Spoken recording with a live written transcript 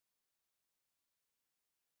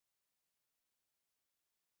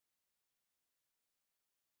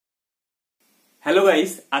Hello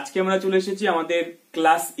guys, আজকে আমরা চলে এসেছি আমাদের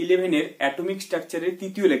ক্লাস 11 এর অ্যাটমিক স্ট্রাকচারের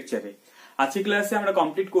তৃতীয় লেকচারে। আজকে ক্লাসে আমরা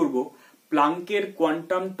কমপ্লিট করব প্লাঙ্কের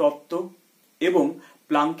কোয়ান্টাম তত্ত্ব এবং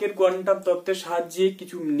প্লাঙ্কের কোয়ান্টাম তত্ত্বের সাহায্যে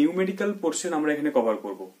কিছু নিউমেরিক্যাল পোরশন আমরা এখানে কভার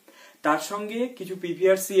করব। তার সঙ্গে কিছু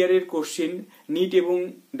প্রিভিয়াস ইয়ারের কোশ্চেন, নিট এবং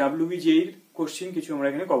ডব্লিউবিজে এর কোশ্চেন কিছু আমরা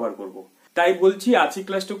এখানে কভার করব। তাই বলছি আজকের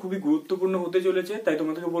ক্লাসটা খুবই গুরুত্বপূর্ণ হতে চলেছে, তাই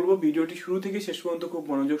তোমাদেরকে বলবো ভিডিওটি শুরু থেকে শেষ পর্যন্ত খুব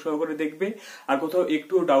মনোযোগ সহকারে দেখবে। আর কোথাও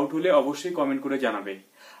একটুও ডাউট হলে অবশ্যই কমেন্ট করে জানাবে।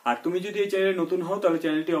 আর তুমি যদি এই চ্যানেলে নতুন হও তাহলে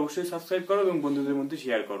চ্যানেলটি অবশ্যই সাবস্ক্রাইব করো এবং বন্ধুদের মধ্যে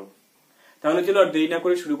শেয়ার করো। তাহলে চলো আর দেরি না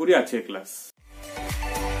করে শুরু করি আজকের ক্লাস।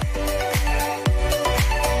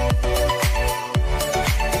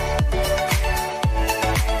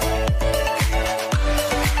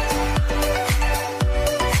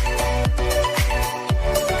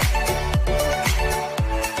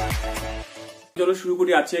 চলো শুরু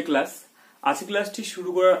করি আজকের ক্লাস। আজকের ক্লাসটি শুরু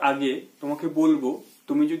করার আগে তোমাকে বলবো,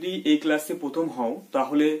 তুমি যদি এই ক্লাসে প্রথম হও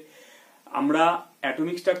তাহলে আমরা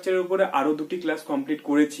অ্যাটমিক স্ট্রাকচারের উপরে আরো দুটি ক্লাস কমপ্লিট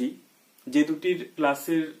করেছি, যে দুটির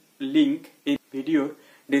ক্লাসের লিংক এই ভিডিওর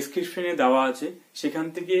ডেসক্রিপশনে দেওয়া আছে। সেখান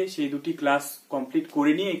থেকে সেই দুটি ক্লাস কমপ্লিট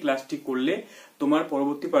করে নিয়ে এই ক্লাসটি করলে তোমার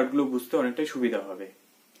পরবর্তী পার্টগুলো বুঝতে অনেকটাই সুবিধা হবে।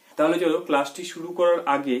 তাহলে চলো ক্লাসটি শুরু করার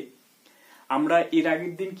আগে আমরা এর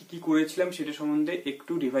আগের দিন কি কি করেছিলাম সেটা সম্বন্ধে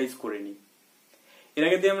একটু রিভাইজ করে নিই। এর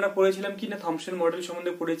আগে দিয়ে আমরা পড়েছিলাম কি না, থমসন মডেল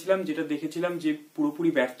সম্বন্ধে পড়েছিলাম, যেটা দেখেছিলাম যে পুরোপুরি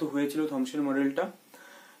ব্যর্থ হয়েছিল থমসন মডেলটা।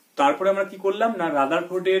 তারপরে আমরা কি করলাম না,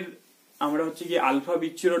 রাদারফোর্ডের আমরা আলফা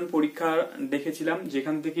বিচ্ছুরণ পরীক্ষা দেখেছিলাম,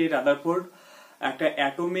 যেখান থেকে রাদারফোর্ড একটা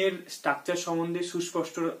অ্যাটমের স্ট্রাকচার সম্বন্ধে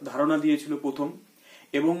সুস্পষ্ট ধারণা দিয়েছিল প্রথম,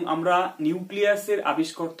 এবং আমরা নিউক্লিয়াসের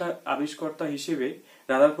আবিষ্কর্তা হিসেবে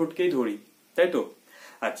রাদারফোর্ডকেই ধরি, তাই তো?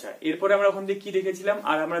 আচ্ছা, এরপরে আমরা ওখান থেকে কি দেখেছিলাম,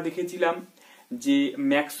 আর আমরা দেখেছিলাম যে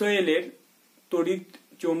ম্যাক্সওয়েলের তড়িৎ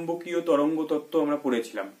চৌম্বকীয় তরঙ্গ তত্ত্ব আমরা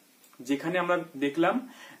পড়েছিলাম, যেখানে আমরা দেখলাম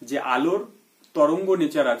যে আলোর তরঙ্গ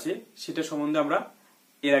নেচার আছে, সেটা সম্বন্ধে আমরা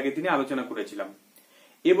এর আগের দিনে আলোচনা করেছিলাম।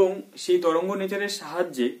 এবং সেই তরঙ্গ নেচারের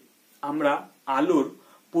সাহায্যে আমরা আলোর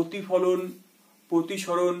প্রতিফলন,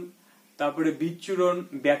 প্রতিসরণ, তারপরে বিচ্ছুরণ,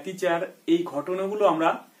 ব্যতিচার, এই ঘটনাগুলো আমরা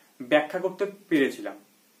ব্যাখ্যা করতে পেরেছিলাম,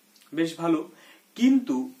 বেশ ভালো।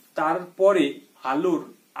 কিন্তু তারপরে আলোর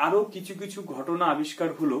আরো কিছু কিছু ঘটনা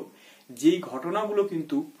আবিষ্কার হলো, যেই ঘটনাগুলো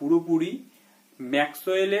কিন্তু পুরোপুরি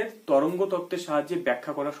ম্যাক্সওয়েলের তরঙ্গ তত্ত্বের সাহায্যে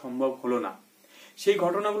ব্যাখ্যা করা সম্ভব হলো না। সেই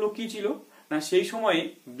ঘটনাগুলো কি ছিল না, সেই সময়ে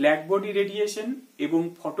ব্ল্যাক বডি রেডিয়েশন এবং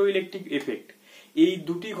ফটো ইলেকট্রিক এফেক্ট, এই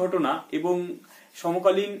দুটি ঘটনা, এবং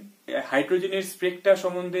সমকালীন হাইড্রোজেনের স্পেক্ট্রা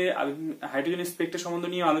সম্বন্ধে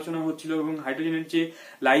নিয়ে আলোচনা হচ্ছিল, এবং হাইড্রোজেনের যে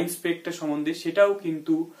লাইন স্পেক্ট্রা সম্বন্ধে, সেটাও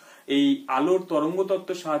কিন্তু এই আলোর তরঙ্গ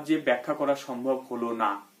তত্ত্বের সাহায্যে ব্যাখ্যা করা সম্ভব হলো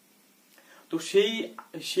না। তো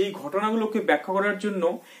সেই ঘটনাগুলোকে ব্যাখ্যা করার জন্য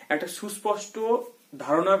একটা সুস্পষ্ট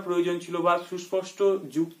ধারণার প্রয়োজন ছিল, বা সুস্পষ্ট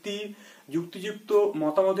যুক্তিযুক্ত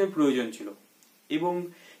মতামতের প্রয়োজন ছিল। এবং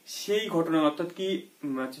সেই ঘটনা অর্থাৎ কি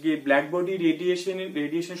ব্ল্যাক বডি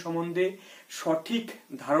রেডিয়েশন সম্বন্ধে সঠিক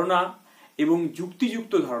ধারণা এবং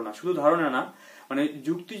যুক্তিযুক্ত ধারণা, শুধু ধারণা না, মানে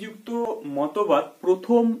যুক্তিযুক্ত মতবাদ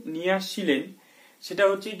প্রথম নিয়ে আসছিলেন, সেটা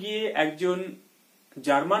একজন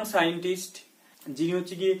জার্মান সায়েন্টিস্ট, যিনি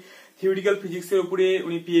থিওরিটিক্যাল ফিজিক্সের উপরে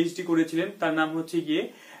উনি পিএইচডি করেছিলেন। তার নাম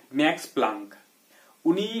ম্যাক্স প্লাঙ্ক।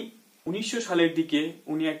 উনি 1900 সালের দিকে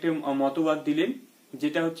উনি একটা মতবাদ দিলেন,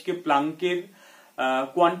 যেটা প্লাঙ্কের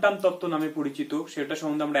কোয়ান্টাম তত্ত্ব নামে পরিচিত। সেটা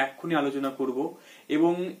সম্বন্ধে আমরা এক্ষুনি আলোচনা করব।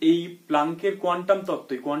 এবং এই প্লাঙ্কের কোয়ান্টাম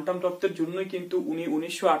তত্ত্বের জন্যই কিন্তু উনি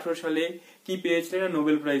 1918 সালে কি পেয়েছিলেন,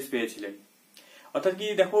 নোবেল প্রাইজ পেয়েছিলেন। অর্থাৎ কি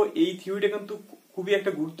দেখো, এই থিওরিটা কিন্তু খুবই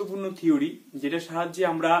একটা গুরুত্বপূর্ণ থিওরি, যেটার সাহায্যে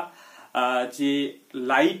আমরা যে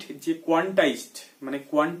লাইট যে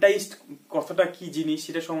কোয়ান্টাইজড কথাটা কি জিনিস,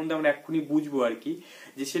 সেটা সম্বন্ধে আমরা এক্ষুনি বুঝবো আর কি,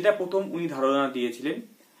 যে সেটা প্রথম উনি ধারণা দিয়েছিলেন।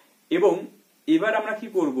 এবং এবার আমরা কি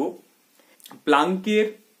করব, প্লাঙ্কের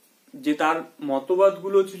যে তার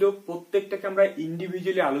মতবাদগুলো ছিল প্রত্যেকটাকে আমরা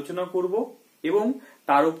ইন্ডিভিজুয়ালি আলোচনা করব, এবং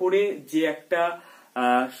তার উপরে যে একটা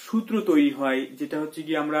সূত্র তৈরি হয়, যেটা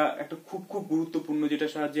আমরা একটা খুব খুব গুরুত্বপূর্ণ,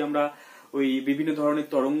 যেটার সাহায্যে আমরা ওই বিভিন্ন ধরনের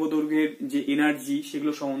তরঙ্গ দৈর্ঘ্যের যে এনার্জি,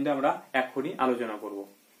 সেগুলো সম্বন্ধে আমরা এখনই আলোচনা করব।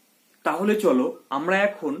 তাহলে চলো আমরা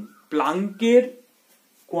এখন প্লাঙ্কের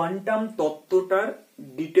কোয়ান্টাম তত্ত্বটার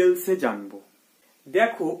ডিটেলসে জানবো।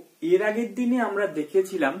 দেখো, এর আগের দিনে আমরা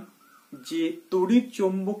দেখেছিলাম যে তড়িৎ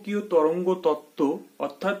চৌম্বকীয় তরঙ্গ তত্ত্ব,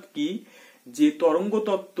 অর্থাৎ কি যে তরঙ্গ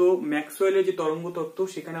তত্ত্ব, ম্যাক্সওয়েলের যে তরঙ্গ তত্ত্ব,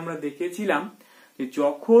 সেখানে আমরা দেখেছিলাম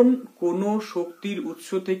যখন কোন শক্তির উৎস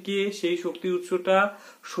থেকে সেই শক্তির উৎসটা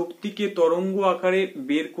শক্তিকে তরঙ্গ আকারে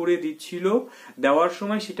বের করে দিচ্ছিল, দেওয়ার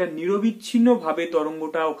সময় সেটা নিরবিচ্ছিন্ন ভাবে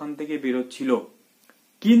তরঙ্গটা ওখান থেকে বেরোচ্ছিল।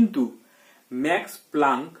 কিন্তু ম্যাক্স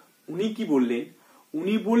প্লাঙ্ক উনি কি বললেন,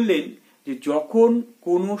 উনি বললেন যে যখন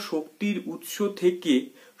কোনো শক্তির উৎস থেকে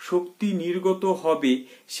শক্তি নির্গত হবে,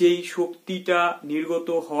 সেই শক্তিটা নির্গত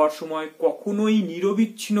হওয়ার সময় কখনোই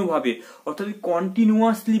নিরবিচ্ছিন্নভাবে অর্থাৎ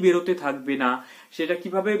কন্টিনিউয়াসলি বেরোতে থাকবে না। সেটা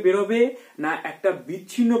কিভাবে বেরোবে না একটা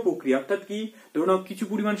বিচ্ছিন্ন প্রক্রিয়া, অর্থাৎ কি ধরুন কিছু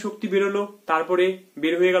পরিমাণ শক্তি বেরোলো, তারপরে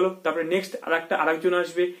বের হয়ে গেল, তারপরে নেক্সট আরেকজন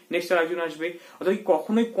আসবে, নেক্সট আরেকজন আসবে, অর্থাৎ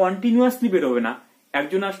কখনোই কন্টিনিউয়াসলি বেরোবে না।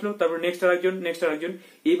 একজন আসলো, তারপর নেক্সট আরেকজন,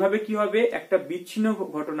 এইভাবে কি হবে একটা বিচ্ছিন্ন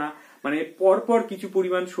ঘটনা, মানে পরপর কিছু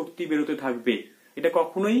পরিমাণ শক্তি বেরোতে থাকবে। এটা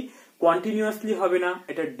কখনোই কন্টিনিউয়াসলি হবে না,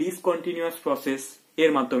 এটা ডিসকন্টিনিউয়াস প্রসেস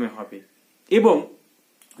এর মাধ্যমে হবে। এবং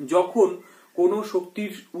যখন কোনো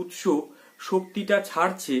শক্তির উৎস শক্তিটা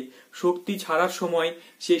ছাড়ছে, শক্তি ছাড়ার সময়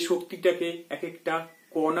সেই শক্তিটাকে এক একটা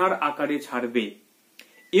কণার আকারে ছাড়বে,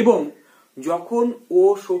 এবং যখন ও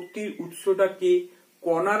শক্তির উৎসটাকে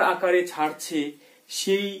কণার আকারে ছাড়ছে,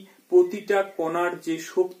 সেই প্রতিটা কণার যে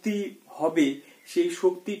শক্তি হবে, সেই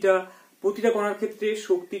শক্তিটা প্রতিটা কণার ক্ষেত্রে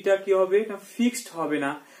শক্তিটা কি হবে না ফিক্সড হবে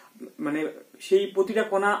না, মানে সেই প্রতিটা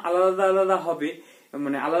কণা আলাদা আলাদা হবে,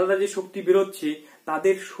 মানে আলাদা যে শক্তি বেরোচ্ছে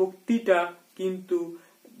তাদের শক্তিটা কিন্তু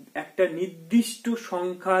একটা নির্দিষ্ট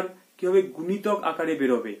সংখ্যার কি হবে গুণিতক আকারে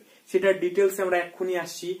বেরোবে। সেটা ডিটেলস আমরা এক্ষুনি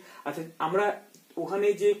আসছি। আচ্ছা, আমরা ওখানে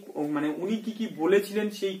যে মানে উনি কি কি বলেছিলেন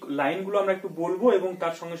সেই লাইনগুলো আমরা একটু বলবো এবং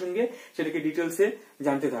তার সঙ্গে সঙ্গে সেটাকে ডিটেলসে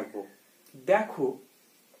জানতে থাকবো। দেখো,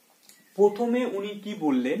 প্রথমে উনি কি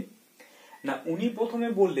বললেন না, উনি প্রথমে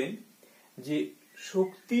বললেন যে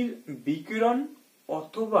শক্তির বিকিরণ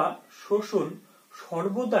অথবা শোষণ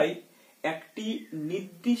সর্বদাই একটি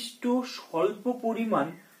নির্দিষ্ট স্বল্প পরিমাণ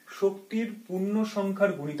শক্তির পূর্ণ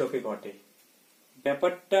সংখ্যার গুণিতকে ঘটে।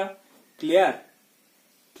 ব্যাপারটা ক্লিয়ার?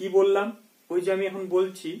 কি বললাম? ওই যে আমি এখন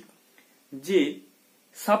বলছি যে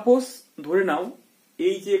সাপোজ ধরে নাও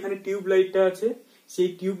এই যে এখানে টিউব লাইটটা আছে, সেই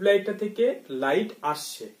টিউব লাইটটা থেকে লাইট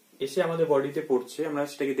আসছে, এসে আমাদের বডিতে পড়ছে, আমরা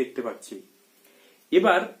সেটাকে দেখতে পাচ্ছি।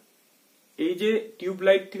 এবার এই যে টিউব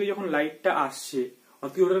লাইট থেকে যখন লাইটটা আসছে,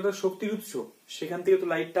 অর্থাৎ ওটা একটা শক্তির উৎস, সেখান থেকে তো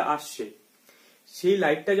লাইটটা আসছে, সেই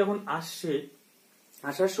লাইটটা যখন আসছে,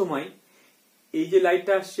 আসার সময় এই যে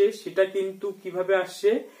লাইটটা আসছে সেটা কিন্তু কিভাবে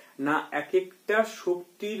আসছে না এক একটা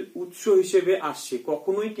শক্তির উৎস হিসেবে আসছে,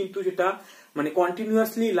 কখনোই কিন্তু সেটা মানে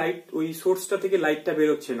কন্টিনিউয়াসলি লাইট ওই সোর্সটা থেকে লাইটটা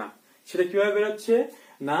বেরোচ্ছে না। সেটা কিভাবে বেরোচ্ছে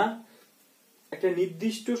না একটা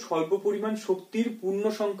নির্দিষ্ট স্বল্প পরিমাণ শক্তির পূর্ণ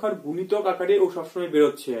সংখ্যার গুণিতক আকারে ও সবসময়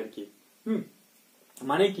বেরোচ্ছে আর কি।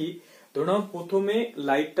 মানে কি ধরুন প্রথমে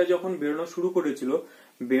লাইটটা যখন বেরোনো শুরু করেছিল,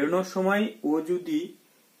 বেরোনোর সময় ও যদি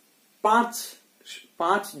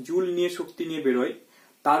 5 জুল নিয়ে শক্তি নিয়ে বেরোয়,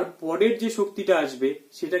 তারপরের যে শক্তিটা আসবে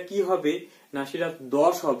সেটা কি হবে না সেটা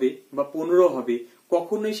 10 হবে বা 15 হবে,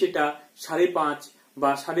 কখনোই সেটা 5.5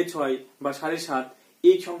 বা 6.5 বা 7.5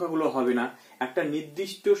 এই সংখ্যাগুলো হবে না, একটা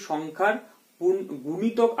নির্দিষ্ট সংখ্যার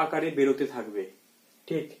গুণিতক আকারে বেরোতে থাকবে।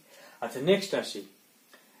 ঠিক আচ্ছা, নেক্সট আসি,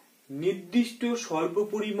 নির্দিষ্ট স্বল্প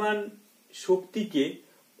পরিমাণ শক্তিকে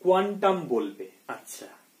কোয়ান্টাম বলবে। আচ্ছা,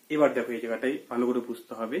 এবার দেখো এই জায়গাটাই ভালো করে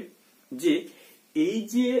বুঝতে হবে যে এই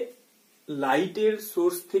যে লাইটের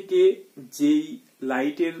সোর্স থেকে যেই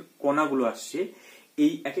লাইটের কণাগুলো আসছে,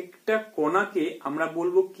 এই এক একটা কণাকে আমরা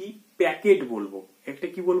বলবো কি প্যাকেট বলবো, একটা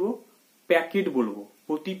কি বলবো প্যাকেট বলবো।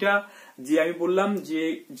 প্রতিটা যে আমি বললাম যে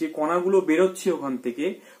যে কণাগুলো বেরোচ্ছে ওখান থেকে,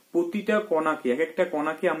 প্রতিটা কণাকে এক একটা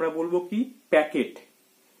কণাকে আমরা বলবো কি প্যাকেট,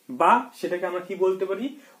 বা সেটাকে আমরা কি বলতে পারি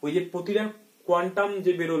ওই যে প্রতিটা কোয়ান্টাম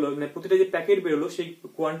যে বেরোলো, মানে প্রতিটা যে প্যাকেট বেরোলো সেই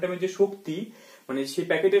কোয়ান্টামের যে শক্তি, মানে সেই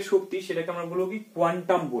প্যাকেটের শক্তি, সেটাকে আমরা বলবো কি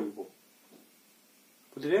কোয়ান্টাম বলবো,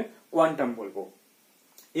 প্রতিটা কোয়ান্টাম বলবো।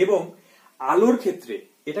 এবং আলোর ক্ষেত্রে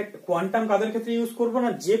এটা কোয়ান্টাম কাদের ক্ষেত্রে ইউজ করবো না,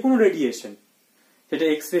 যে কোনো রেডিয়েশন, সেটা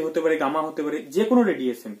এক্স রে হতে পারে, গামা হতে পারে, যে কোনো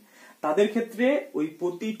রেডিয়েশন, তাদের ক্ষেত্রে ওই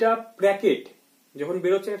প্রতিটা প্যাকেট যখন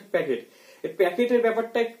বেরোচ্ছে একটা প্যাকেট, এই প্যাকেটের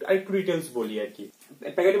ব্যাপারটা একটু ডিটেলস বলি আর কি।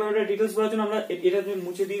 প্যাকেটের ব্যাপারটা ডিটেলস বলার জন্য আমরা এটা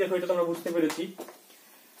মুছে দিই, দেখো এটা তো আমরা বুঝতে পেরেছি।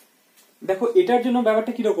 দেখো এটার জন্য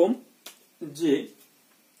ব্যাপারটা কিরকম, যে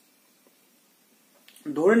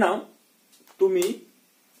ধরে নাও তুমি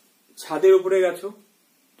ছাদের উপরে গেছো,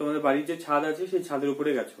 তোমাদের বাড়ির যে ছাদ আছে সেই ছাদের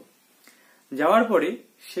উপরে গেছো, যাওয়ার পরে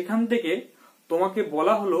সেখান থেকে তোমাকে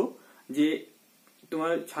বলা হলো যে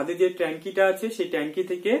তোমার ছাদে যে ট্যাঙ্কিটা আছে সেই ট্যাঙ্কি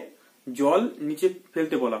থেকে জল নিচে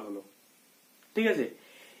ফেলতে বলা হলো, ঠিক আছে।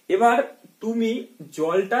 এবার তুমি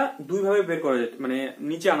জলটা দুই ভাবে বের করা যেতে, মানে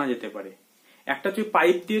নিচে আনা যেতে পারে। একটা হচ্ছে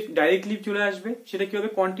পাইপ দিয়ে ডাইরেক্টলি চলে আসবে, সেটা কি হবে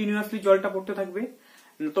কন্টিনিউয়াসলি জলটা পড়তে থাকবে।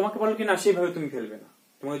 তোমাকে বলো কি না সেইভাবে তুমি ফেলবে না,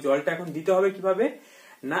 তোমাকে জলটা এখন দিতে হবে কিভাবে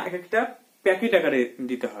না এক একটা প্যাকেট আকারে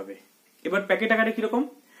দিতে হবে। এবার প্যাকেট আকারে কিরকম,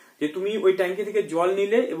 যে তুমি ওই ট্যাঙ্কি থেকে জল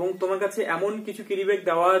নিলে এবং তোমার কাছে এমন কিছু ক্যারি ব্যাগ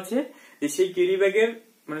দেওয়া আছে যে সেই ক্যারি ব্যাগের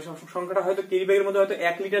মানে সংখ্যাটা হয়তো ক্যারি ব্যাগের মধ্যে হয়তো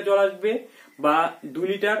 1 লিটার জল আসবে বা 2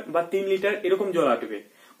 লিটার বা 3 লিটার এরকম জল আসবে।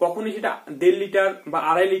 কখনোই সেটা 1.5 লিটার বা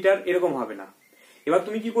 2.5 লিটার এরকম হবে না। এবার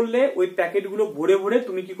তুমি কি করলে, ওই প্যাকেটগুলো ভরে ভরে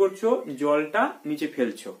তুমি কি করছো, জলটা নিচে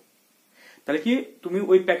ফেলছো। তাহলে কি তুমি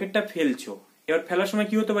ওই প্যাকেটটা ফেলছো, এবার ফেলার সময়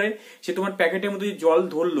কি হতে পারে, সে তোমার প্যাকেটের মধ্যে জল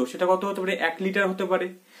ধরলো, সেটা কত হতে পারে, 1 লিটার হতে পারে।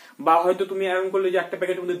 বা হয়তো তুমি এরকম করলে যে একটা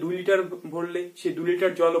প্যাকেটের মধ্যে 2 লিটার ভরলে, সেই 2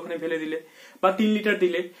 লিটার জল ওখানে ফেলে দিলে, বা 3 লিটার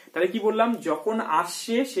দিলে। তাহলে কি বললাম, যখন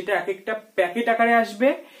আসছে সেটা এক একটা প্যাকেট আকারে আসবে,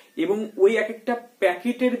 এবং ওই এক একটা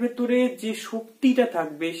প্যাকেটের ভেতরে যে শক্তিটা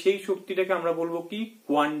থাকবে সেই শক্তিটাকে আমরা বলবো কি,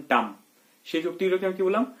 কোয়ান্টাম। সেই শক্তিটাকে আমি কি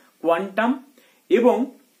বললাম, কোয়ান্টাম। এবং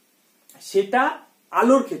সেটা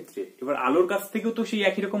আলোর ক্ষেত্রে, এবার আলোর কাছ থেকেও তো সেই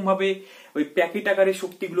একই রকম ভাবে ওই প্যাকেট আকারে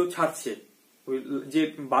শক্তিগুলো ছাড়ছে। ওই যে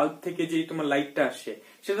বাল্ব থেকে যে তোমার লাইটটা আসছে,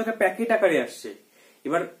 সেটা একটা প্যাকেট আকারে আসছে।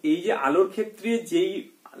 এবার এই যে আলোর ক্ষেত্রে যেই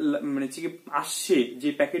মানে আসছে, যে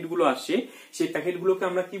প্যাকেটগুলো আসছে, সেই প্যাকেটগুলোকে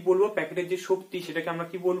আমরা কি বলবো, প্যাকেটের যে শক্তি সেটাকে আমরা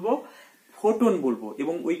কি বলবো, ফোটন বলবো।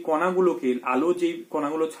 এবং ওই কণাগুলোকে, আলো যে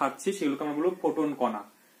কণাগুলো ছাড়ছে সেগুলোকে আমরা বলবো ফোটন কণা।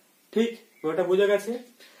 ঠিক, ওটা বোঝা গেছে?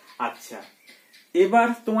 আচ্ছা, এবার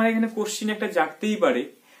তোমার এখানে কোশ্চিন একটা জাগতেই পারে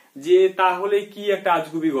যে তাহলে কি একটা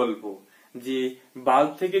আজগুবি গল্প, যে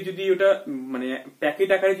বাল্ব থেকে যদি ওটা মানে প্যাকেট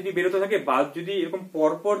আকারে যদি বেরোতে থাকে, বাল্ব যদি এরকম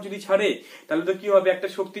পরপর যদি ছাড়ে, তাহলে তো কি হবে, একটা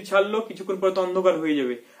শক্তি ছাড়লো, কিছুক্ষণ পরে তো অন্ধকার হয়ে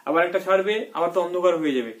যাবে, আবার একটা ছাড়বে, আবার তো অন্ধকার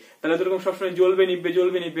হয়ে যাবে। তাহলে তো এরকম সবসময় জ্বলবে নিববে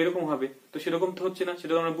জ্বলবে নিববে এরকম হবে। তো সেরকম তো হচ্ছে না,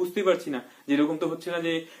 সেটা তো আমরা বুঝতেই পারছি না যে এরকম তো হচ্ছে না,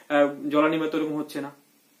 যে জ্বলানি বা তো এরকম হচ্ছে না।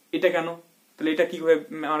 এটা কেন? তাহলে এটা কিভাবে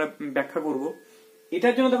আমরা ব্যাখ্যা করব?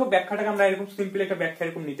 এটার জন্য দেখো, ব্যাখ্যাটাকে আমরা এরকম সিম্পল একটা ব্যাখ্যা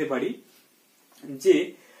এরকম নিতে পারি যে,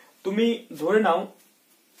 তুমি ধরে নাও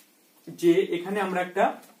যে এখানে আমরা একটা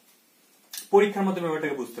পরীক্ষার মধ্যে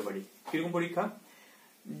ব্যাপারটাকে বুঝতে পারি। কিরকম পরীক্ষা?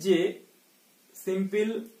 যে সিম্পল,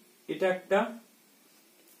 এটা একটা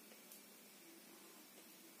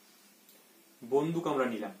বন্দুক আমরা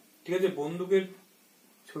নিলাম, ঠিক আছে? বন্দুকের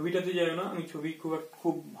ছবিটাতে যায় না, আমি ছবি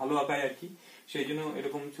খুব ভালো আঁকাই আর কি, সেই জন্য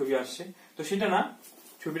এরকম ছবি আসছে। তো সেটা না,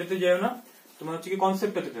 ছবিটাতে যায় না, তোমার হচ্ছে কি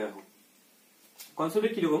কনসেপ্টটাতে দেখো।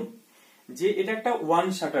 কনসেপ্টটা কিরকম, যে এটা একটা ওয়ান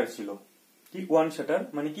শাটার ছিল। কি ওয়ান শাটার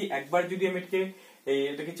মানে কি, একবার যদি আমি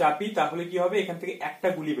এটাকে চাপি তাহলে কি হবে, এখান থেকে একটা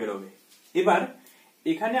গুলি বেরোবে। এবার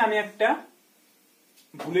এখানে আমি একটা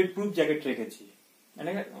বুলেট প্রুফ জ্যাকেট রেখেছি,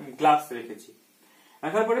 মানে গ্লাস রেখেছি,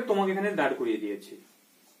 রাখার পরে তোমাকে এখানে দাঁড় করিয়ে দিয়েছি।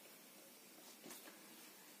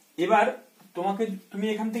 এবার তুমি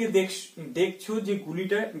এখান থেকে দেখছো যে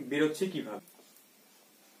গুলিটা বেরোচ্ছে কিভাবে,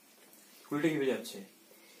 গুলিটা কিভাবে যাচ্ছে।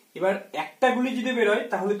 এবার একটা গুলি যদি বেরোয়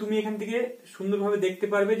তাহলে তুমি এখান থেকে সুন্দরভাবে দেখতে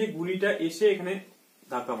পারবে যে গুলিটা এসে এখানে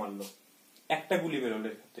ধাক্কা মারলো, একটা গুলি বেরোলো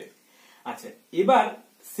এর ক্ষেত্রে। আচ্ছা, এবার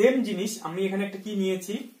সেম জিনিস আমি এখানে একটা কি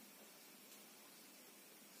নিয়েছি,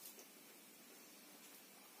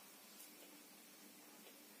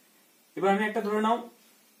 এবার আমি একটা ধরে নাও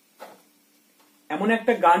এমন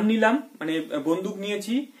একটা গান নিলাম, মানে বন্দুক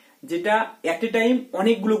নিয়েছি, যেটা এট এ টাইম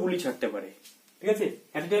অনেকগুলো গুলি ছাড়তে পারে। ঠিক আছে,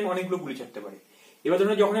 এট এ টাইম অনেকগুলো গুলি ছাড়তে পারে। এবার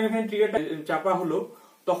ধরুন যখন আমি এখানে ট্রিগারটা চাপা হলো,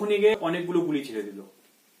 তখন এগিয়ে অনেকগুলো গুলি ছেড়ে দিল।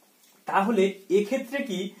 তাহলে এক্ষেত্রে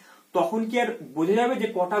কি তখন কি আর বোঝা যাবে যে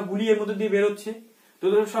কটা গুলি এর মধ্যে দিয়ে বেরোচ্ছে? তো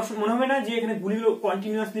সবসময় মনে হবে না যে এখানে গুলিগুলো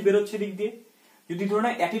কন্টিনিউয়াসলি বেরোচ্ছে দিক দিয়ে। যদি ধরো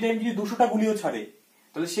না এট এ টাইম যদি 200টা গুলিও ছাড়ে,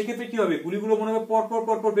 তাহলে সেক্ষেত্রে কি হবে, গুলিগুলো মনে হবে পর পর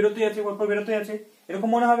পর পর বেরোতে আছে, পর পর বেরোতে আছে, এরকম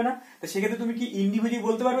মনে হবে না? তো সেক্ষেত্রে তুমি কি ইন্ডিভিজুয়ালি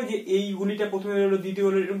বলতে পারবে যে এই গুলিটা প্রথমে বেরোলো, দ্বিতীয়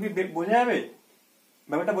হলো, এরকম কি বোঝা যাবে?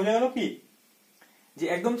 ব্যাপারটা বোঝা গেল কি, যে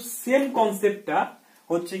একদম সেম কনসেপ্টটা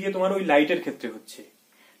হচ্ছে গিয়ে তোমার ওই লাইটের ক্ষেত্রে হচ্ছে।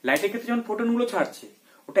 লাইটের ক্ষেত্রে যখন ফোটন গুলো ছাড়ছে,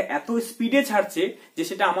 ওটা এত স্পিডে ছাড়ছে যে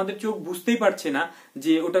সেটা আমাদের চোখ বুঝতেই পারছে না,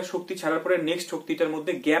 যে ওটা শক্তি ছাড়ার পরে নেক্সট শক্তিটার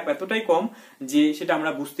মধ্যে গ্যাপ এতটাই কম যে সেটা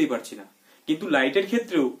আমরা বুঝতেই পারছি না। কিন্তু লাইটের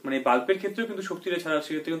ক্ষেত্রেও, মানে বাল্বের ক্ষেত্রেও কিন্তু শক্তিটা ছাড়ার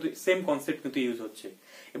সেক্ষেত্রে কিন্তু সেম কনসেপ্ট কিন্তু ইউজ হচ্ছে,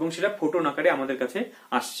 এবং সেটা ফোটন আকারে আমাদের কাছে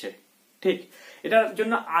আসছে। ঠিক, এটার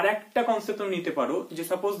জন্য আর একটা কনসেপ্ট তুমি নিতে পারো, যে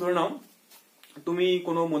সাপোজ ধরে নাও তুমি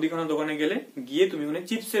কোনো মুদিখানা দোকানে গিয়ে তুমি ওখানে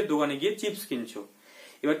চিপসের দোকানে গিয়ে চিপস কিনছো।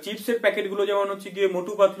 এবার চিপসের প্যাকেট গুলো যেমন হচ্ছে গিয়ে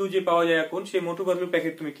মোটু পাতলু যে পাওয়া যায় এখন, সেই মোটু পাতলু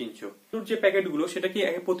প্যাকেট তুমি কিনছো। যে প্যাকেট গুলো, সেটা কি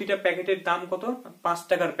প্রতিটা প্যাকেটের দাম কত, 5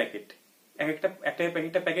 টাকার প্যাকেট।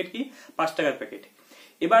 একটা প্যাকেট কি 5 টাকার প্যাকেট।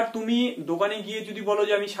 এবার তুমি দোকানে গিয়ে যদি বলো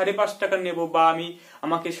যে আমি 5.5 টাকার নেবো, বা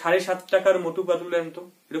আমাকে 7.5 টাকার মোটু পাতলু আনতো,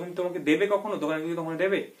 এরকম তোমাকে দেবে কখনো? দোকানে গিয়ে কখনো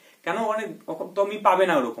দেবে? কেন? ওখানে তুমি পাবে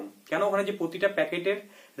না ওরকম। কেন? ওখানে যে প্রতিটা প্যাকেটের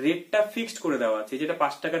রেটটা ফিক্সড করে দেওয়া আছে, যেটা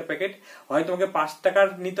 5 টাকার প্যাকেট, হয় তোমাকে 5 টাকার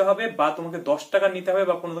নিতে হবে, বা তোমাকে 10 টাকার নিতে হবে,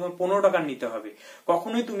 বা কোনো 15 টাকার নিতে হবে।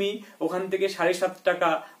 কখনোই তুমি ওখান থেকে 7.5 টাকা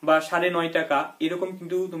বা 9.5 টাকা এরকম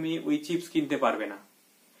কিন্তু তুমি ওই চিপস কিনতে পারবে না।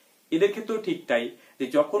 এদের ক্ষেত্রেও ঠিক তাই, যে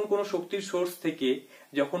যখন কোনো শক্তির সোর্স থেকে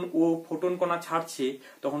যখন ও ফোটন কণা ছাড়ছে,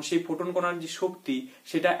 তখন সেই ফোটন কণার যে শক্তি,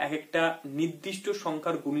 সেটা এক একটা নির্দিষ্ট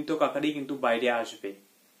সংখ্যার গুণিতক আকারেই কিন্তু বাইরে আসবে।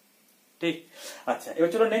 ঠিক, আচ্ছা,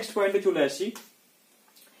 এবার চলো নেক্সট পয়েন্টে চলে আসি।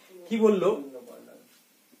 কি বললো,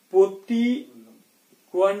 প্রতি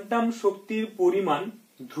কোয়ান্টাম শক্তির পরিমাণ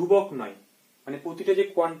ধ্রুবক নয়, মানে প্রতিটা যে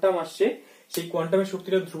কোয়ান্টাম আসছে সেই কোয়ান্টামের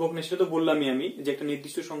শক্তিটা ধ্রুবক নয়, সেটা তো বললামই আমি যে একটা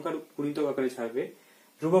নির্দিষ্ট সংখ্যার গুণিতক আকারে ছাড়বে,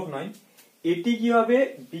 ধ্রুবক নয়। এটি কি হবে,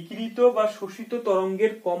 বিকিরিত বা শোষিত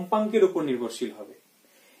তরঙ্গের কম্পাঙ্কের উপর নির্ভরশীল হবে।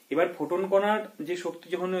 এবার ফোটন কণার যে শক্তি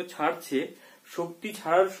যখন ছাড়ছে, শক্তি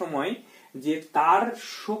ছাড়ার সময় যে তার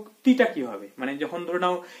শক্তিটা কি হবে, মানে যখন ধরে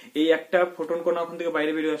নাও এই একটা ফোটন কণা ওখান থেকে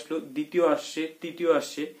বাইরে বেরিয়ে আসলো, দ্বিতীয় আসছে, তৃতীয়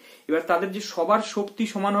আসছে, এবার তাদের যে সবার শক্তি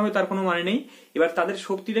সমান হবে তার কোনো মানে নেই। এবার তাদের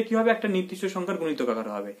শক্তিটা কি হবে, একটা নির্দিষ্ট সংখ্যার গুণিতক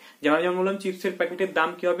আকারে হবে। যেমন বললাম চিপসের প্যাকেটের দাম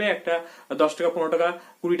কি হবে, একটা 10 টাকা, 15 টাকা,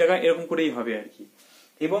 20 টাকা এরকম করেই হবে আর কি।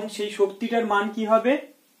 এবং সেই শক্তিটার মান কি হবে,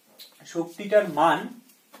 শক্তিটার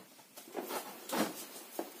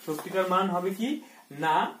মান হবে কি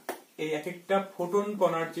না, এই এক একটা ফোটন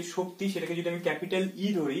কণার যে শক্তি সেটাকে যদি আমি ক্যাপিটাল ই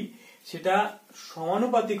ধরি, সেটা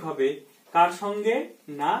সমানুপাতিক হবে কার সঙ্গে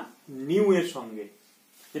না, নিউ এর সঙ্গে।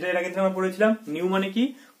 যেটা এর আগে আমরা পড়েছিলাম, নিউ মানে কি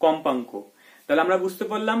কম্পাঙ্ক। তাহলে আমরা বুঝতে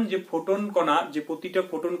পারলাম যে ফোটন কণা, যে প্রতিটা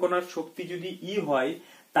ফোটন কণার শক্তি যদি ই হয়,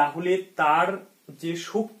 তাহলে তার যে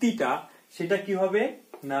শক্তিটা সেটা কি হবে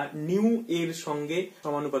না, নিউ এর সঙ্গে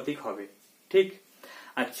সমানুপাতিক হবে। ঠিক,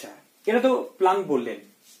 আচ্ছা, এটা তো প্লাঙ্ক বললেন।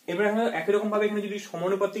 এবার একই রকম ভাবে এখানে যদি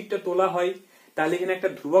সমানুপাতিকটা তোলা হয়, তাহলে এখানে একটা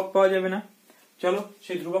ধ্রুবক পাওয়া যাবে না। চলো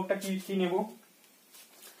সেই ধ্রুবকটা কি নেব,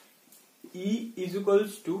 E is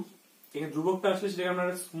equals to, এখানে ধ্রুবকটা আসলে সেটাকে আমরা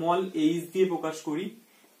স্মল h দিয়ে প্রকাশ করি,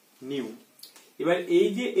 নিউ। এবার এই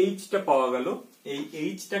যে এইচটা পাওয়া গেল, এই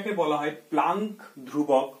এইচটাকে বলা হয় প্লাঙ্ক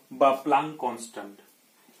ধ্রুবক বা প্লাঙ্ক কনস্ট্যান্ট।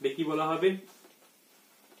 এটা কি বলা হবে,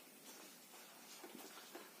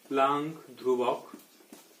 প্লাঙ্ক ধ্রুবক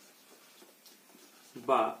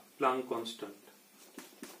বা প্লাঙ্ক কনস্ট্যান্ট।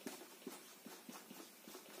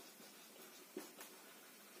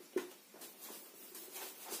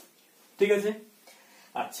 ঠিক আছে,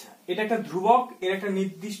 আচ্ছা, এটা একটা ধ্রুবক, এর একটা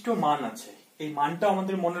নির্দিষ্ট মান আছে, এই মানটা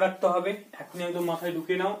আমাদের মনে রাখতে হবে। এখনই একদম মাথায়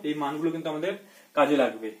ঢুকে নাও, এই মানগুলো কিন্তু আমাদের কাজে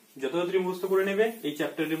লাগবে। যত তাড়াতাড়ি মুখস্থ করে নেবে এই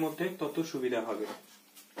চ্যাপ্টারের মধ্যে তত সুবিধা হবে।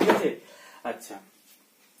 ঠিক আছে, আচ্ছা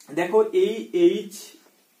দেখো, এই এইচ,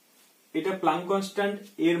 এটা প্লাঙ্ক কনস্ট্যান্ট,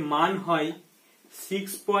 এর মান হয়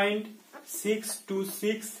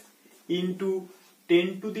 6.626 into 10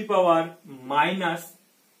 to the power minus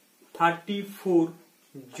 34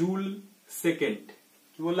 joule second.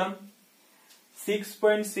 কি বললাম,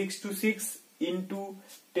 6.626 into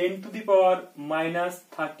 10 to the power minus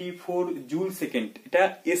 34 joule second. এটা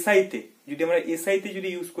এসআই তে, যদি আমরা এসআই তে যদি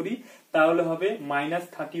ইউজ করি তাহলে হবে মাইনাস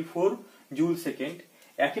 34 জুল সেকেন্ড।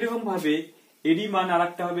 একই রকম ভাবে এরই মান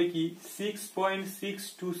আরেকটা হবে কি,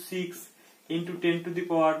 6.626 into 10 to the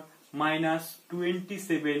power minus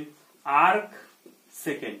 27 arc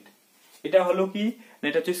second. এটা হলো কি,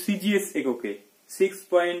 এটা হচ্ছে সিজিএস এককে,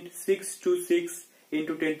 6.626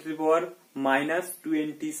 into 10 to the power minus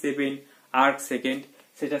 27 arc second,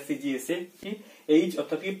 সেটা সিজিএস এ কি এইচ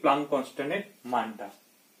অর্থাৎ কি প্লাঙ্ক কনস্ট্যান্টের মানটা।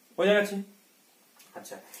 বোঝা গেছে?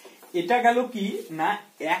 আচ্ছা, এটা গেল কি না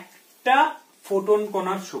একটা ফোটন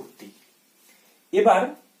কণার শক্তি। এবার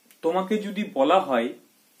তোমাকে যদি বলা হয়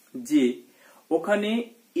যে ওখানে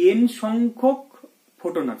n সংখ্যক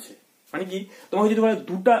ফোটন আছে, মানে কি তোমাকে যদি বলে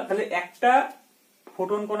দুটা, তাহলে একটা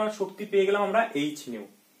ফোটন কণার শক্তি পেয়ে গেলাম আমরা h নিউ।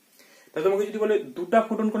 তাহলে তোমাকে যদি বলে দুটা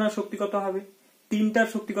ফোটন কণার শক্তি কত হবে, তিনটার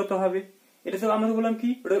শক্তি কত হবে, এটা সব আমরা বললাম কি,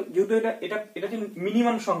 যেহেতু এটা যে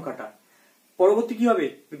মিনিমাম সংখ্যাটা, পরবর্তী কি হবে,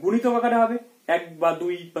 গুণিতক আকারে হবে, 1 বা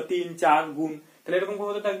 2 বা 3 4 গুণ, তাহলে এরকম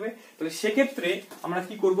হতে থাকবে। তাহলে সেক্ষেত্রে আমরা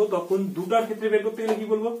কি করব, তখন দুটার ক্ষেত্রে বের করতে গেলে কি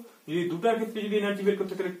বলবো, যদি দুটার ক্ষেত্রে যদি এনার্জি বের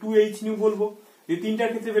করতে গেলে 2h নিউ বলবো, যদি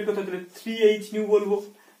তিনটার ক্ষেত্রে বের করতে গেলে 3h নিউ বলবো,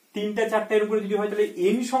 তিনটা চারটার উপরে যদি হয় তাহলে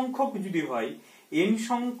n সংখ্যক যদি হয়, n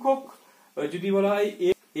সংখ্যক যদি বলা হয়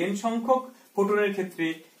n সংখ্যক ফোটনের ক্ষেত্রে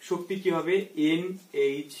শক্তি কি হবে, nh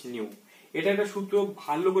নিউ। এটা একটা সূত্র,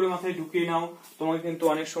 ভালো করে মাথায় ঢুকিয়ে নাও। তোমাকে কিন্তু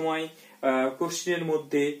অনেক সময় কোশ্চেনের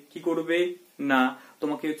মধ্যে কি করবে না,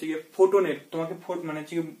 তোমাকে হচ্ছে গিয়ে ফোটনের, তোমাকে মানে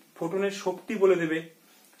হচ্ছে ফোটনের শক্তি বলে দেবে,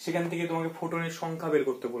 সেখান থেকে তোমাকে ফোটনের সংখ্যা বের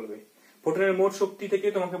করতে বলবে। ফোটনের মোট শক্তি থেকে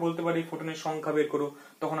তোমাকে বলতে পারি ফোটনের সংখ্যা বের করো,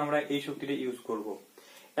 তখন আমরা এই শক্তিটা ইউজ করব।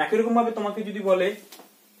 একই রকম ভাবে তোমাকে যদি বলে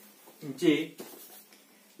যে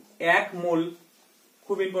 1 মোল,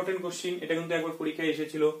 খুব ইম্পর্টেন্ট কোশ্চেন, এটা কিন্তু একবার পরীক্ষায়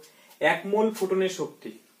এসেছিল, 1 মোল ফোটনের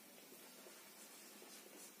শক্তি,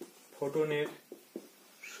 ফোটনের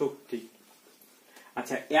শক্তি।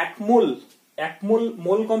 আচ্ছা, 1 মোল,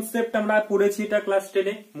 মোল কনসেপ্ট আমরা পড়েছি এটা ক্লাস 10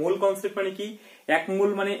 এ। মোল কনসেপ্ট মানে কি, 1 মোল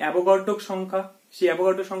মানে অ্যাভোগাড্রো সংখ্যা, সেই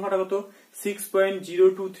অ্যাভোগাড্রো সংখ্যাটা কত,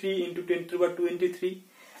 6.023 ইন্টু 10 টু দি পাওয়ার 23।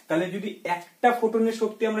 তাহলে যদি একটা ফোটনের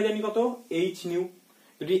শক্তি আমরা জানি কত, h নিউ,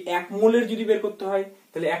 যদি 1 মোলের যদি বের করতে হয়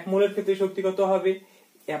তাহলে 1 মোলের ক্ষেত্রে শক্তি কত হবে,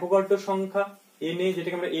 অ্যাভোগাড্রো সংখ্যা এন এ,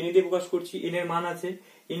 যেটাকে আমরা এন এ দিয়ে প্রকাশ করছি, এন এর মান আছে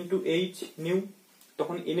ইন্টু এইচ নিউ,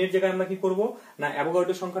 তখন এন এর জায়গায় আমরা কি করব না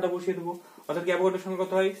অ্যাভোগাড্রো সংখ্যাটা বসিয়ে দেবো। অর্থাৎ কি অ্যাভোগাড্রো সংখ্যা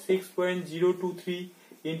কত হয় 6.023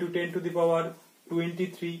 ইন্টু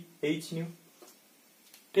 10⁻23 এইচ নিউ।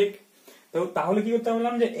 ঠিক, তো তাহলে কি করতে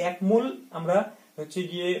পারলাম যে 1 মোল আমরা হচ্ছে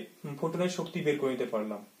গিয়ে ফোটনের শক্তি বের করে নিতে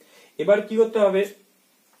পারলাম। এবার কি করতে হবে,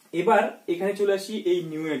 এবার এখানে চলে আসি এই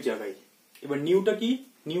নিউ এর জায়গায়। এবার নিউটা কি,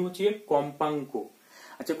 নিউ হচ্ছে কম্পাঙ্ক।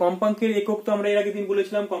 আচ্ছা, কম্পাঙ্কের একক তো আমরা এর আগের দিন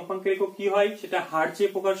বলেছিলাম কম্পাঙ্কের একক কি হয়, সেটা হার্টজে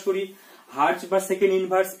প্রকাশ করি, হার্টজ বা সেকেন্ড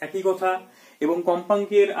ইনভার্স একই কথা। এবং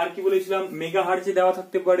কম্পাঙ্কের আর কি বলেছিলাম, মেগা হার্টজে দেওয়া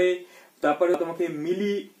থাকতে পারে, তারপরে তোমাকে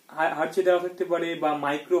মিলি হার্টজে দেওয়া থাকতে পারে বা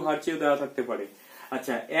মাইক্রো হার্টজেও দেওয়া থাকতে পারে।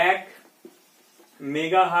 আচ্ছা, 1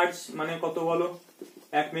 মেগা হার্টজ মানে কত বলো,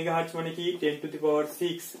 1 মেগা হার্টজ মানে কি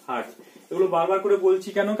 10⁶ হার্টজ। এগুলো বারবার করে বলছি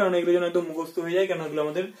কেন, কারণ এগুলো যেন একদম মুখস্থ হয়ে যায়, কারণ এগুলো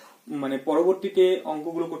আমাদের মানে পরবর্তীতে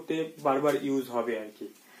অঙ্কগুলো করতে বারবার ইউজ হবে আর কি।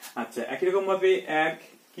 আচ্ছা, একই রকম ভাবে 1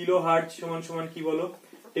 কিলো হার্টজ সমান সমান কি বলো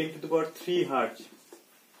 10⁻³ হার্টজ।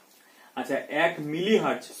 আচ্ছা, 1 মিলি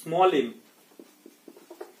hertz small M,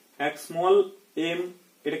 1 small M,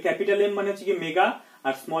 এটা ক্যাপিটাল এম মানে হচ্ছে কি মেগা,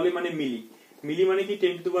 আর স্মল এম মানে মিলি, মিলি মানে কি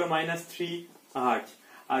 10⁻³ হার্টজ।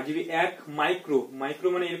 আর যদি 1 মাইক্রো, মাইক্রো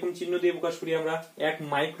মানে এরকম চিহ্ন দিয়ে প্রকাশ করি আমরা, 1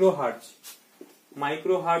 মাইক্রো হার্টজ,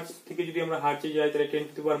 মাইক্রো হার্টজ থেকে যদি আমরা হার্টজে যাই তাহলে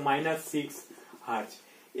 10⁻⁻6 হার্টজ।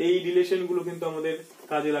 এই রিলেশন গুলো কিন্তু আমাদের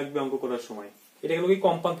কাজে লাগবে অঙ্ক করার সময়। এটা গেল কি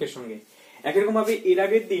কম্পাঙ্কের সঙ্গে। একরকম ভাবে এর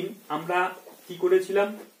আগের দিন আমরা কি করেছিলাম,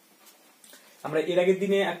 আমরা এর আগের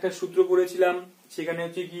দিনে একটা সূত্র করেছিলাম, সেখানে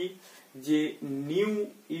হচ্ছে কি যে new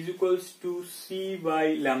is equals to C by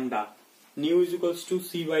lambda, new is equals to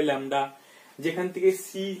C by lambda, যেখান থেকে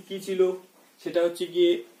সি কি ছিল সেটা হচ্ছে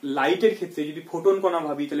গিয়ে লাইটের ক্ষেত্রে যদি ফোটন কণা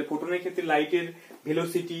ভাবি, তাহলে ফোটনের ক্ষেত্রে লাইটের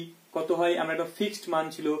ভেলোসিটি কত হয়, আমরা একটা ফিক্সড মান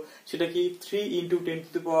ছিল, সেটা কি 3 ×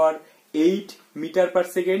 10⁸ মিটার পার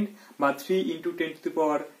সেকেন্ড বা 3 ×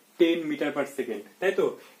 10⁻10 মিটার পার সেকেন্ড, তাই তো?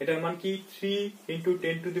 এটার মান কি 3 ×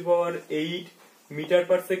 10⁸ মিটার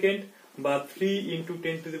পার সেকেন্ড বা 3 ×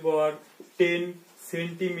 10⁻10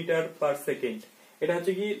 সেন্টিমিটার পার সেকেন্ড। এটা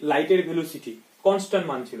হচ্ছে কি লাইটের ভেলোসিটি, কনস্ট্যান্ট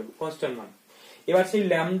মান ছিল, কনস্ট্যান্ট মান। এবার সেই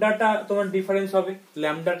ল্যামডাটা তোমার ডিফারেন্স হবে,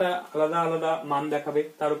 ল্যামডাটা আলাদা আলাদা মান দেখাবে,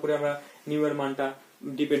 তার উপরে আমরা নিউ এর মানটা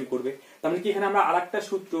ডিপেন্ড করবে। তার মানে কি এখানে আমরা আরেকটা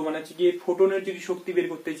সূত্র মানে হচ্ছে কি ফোটনের যদি শক্তি বের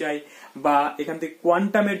করতে চাই বা এখান থেকে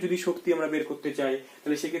কোয়ান্টামের যদি শক্তি আমরা বের করতে চাই,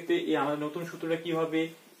 তাহলে সেক্ষেত্রে এই আমাদের নতুন সূত্রটা কি হবে,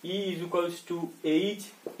 E = H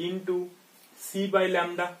 × C by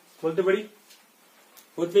lambda বলতে পারি,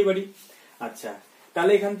 বলতেই পারি। আচ্ছা,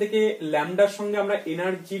 তাহলে এখান থেকে ল্যামডার সঙ্গে আমরা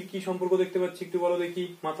এনার্জির কি সম্পর্ক দেখতে পাচ্ছি একটু বলো দেখি,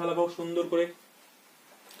 মাথা লাগাও সুন্দর করে।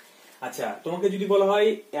 আচ্ছা, তোমাকে যদি বলা হয়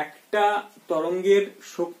একটা তরঙ্গের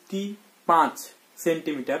শক্তি 5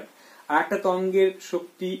 সেন্টিমিটার আর একটা তরঙ্গের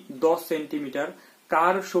শক্তি 10 সেন্টিমিটার,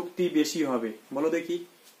 কার শক্তি বেশি হবে বলো দেখি।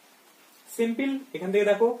 সিম্পল, এখান থেকে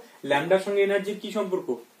দেখো ল্যামডার সঙ্গে এনার্জির কি সম্পর্ক,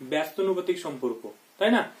 ব্যস্তানুপাতিক সম্পর্ক,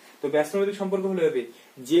 তাই না? তো ব্যস্তানুপাতিক সম্পর্ক হলে হবে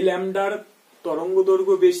যে ল্যামডার তরঙ্গ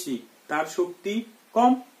দৈর্ঘ্য বেশি তার শক্তি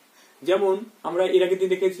কম। যেমন আমরা এর আগে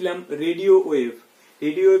দেখেছিলাম রেডিও ওয়েভ,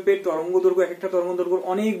 রেডিও ওয়েভের তরঙ্গ দৈর্ঘ্য এক একটা তরঙ্গ দৈর্ঘ্য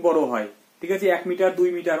অনেক বড় হয়, ঠিক আছে, 1 মিটার 2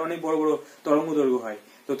 মিটার অনেক বড় বড় তরঙ্গ দৈর্ঘ্য হয়,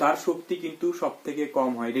 তো তার শক্তি কিন্তু সব থেকে কম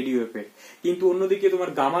হয় রেডিও ওয়েভের। কিন্তু অন্যদিকে তোমার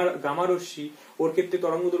গামা রশ্মি, ওর ক্ষেত্রে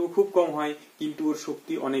তরঙ্গ দৈর্ঘ্য খুব কম হয় কিন্তু ওর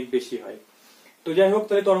শক্তি অনেক বেশি হয়। তো যাই হোক,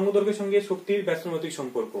 তাহলে তরঙ্গ দৈর্ঘ্যের সঙ্গে শক্তির ব্যস্তানুপাতিক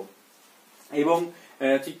সম্পর্ক। এবং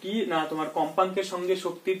কি না তোমার কম্পাঙ্কের সঙ্গে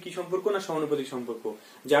শক্তির কি সম্পর্ক না সমানুপাতিক সম্পর্ক,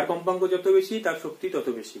 যার কম্পাঙ্ক যত বেশি তার শক্তি তত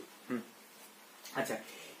বেশি। আচ্ছা,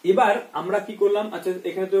 এবার আমরা কি করলাম, আচ্ছা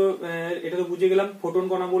এখানে তো এটা তো বুঝে গেলাম, ফোটন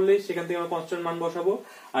কণা বললে সেখান থেকে আমরা কনস্ট্যান্ট মান বসাবো,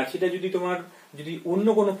 আর সেটা যদি তোমার যদি অন্য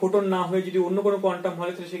কোনো ফোটন না হয়ে যদি অন্য কোনো কোয়ান্টাম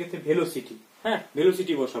হয় তাহলে সেক্ষেত্রে ভেলোসিটি, হ্যাঁ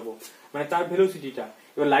ভেলোসিটি বসাবো, মানে তার ভেলোসিটিটা।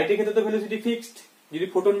 এবার লাইটের ক্ষেত্রে তো ভেলোসিটি ফিক্সড, যদি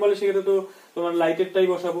ফোটন বলে সেক্ষেত্রে তো তোমার লাইটেরটাই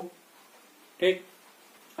বসাবো, ঠিক।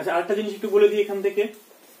 আচ্ছা, আরেকটা জিনিস একটু বলে দিই এখান থেকে।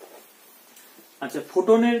 আচ্ছা,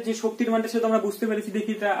 ফোটনের যে শক্তির মানটা সেটা আমরা বুঝতে পেরেছি,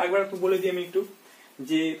 দেখি এটা একবার একটু বলে দিই আমি একটু,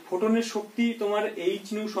 যে ফোটনের শক্তি তোমার h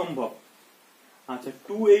নিউ সম্ভব। আচ্ছা,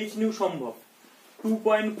 2h নিউ সম্ভব,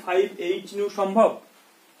 2.5h নিউ সম্ভব,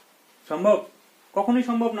 সম্ভব? কখনোই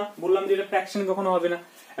সম্ভব না, বললাম যে এটা ফ্র্যাকশন কখনো হবে না,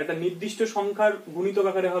 একটা নির্দিষ্ট সংখ্যার গুণিতক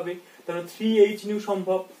আকারে হবে। তাহলে 3h নিউ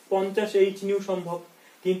সম্ভব, 50h নিউ সম্ভব,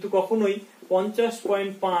 কিন্তু কখনোই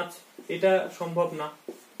 50.5 এটা সম্ভব না।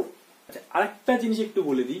 আচ্ছা, আরেকটা জিনিস একটু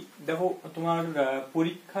বলে দিই, দেখো তোমার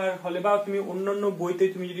পরীক্ষার হলে বা তুমি অন্যান্য বইতে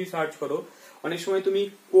তুমি যদি সার্চ করো, অনেক সময় তুমি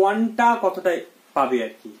কোয়ান্টা কথাটা পাবে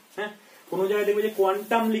আর কি, হ্যাঁ। কোন জায়গায় দেখবে যে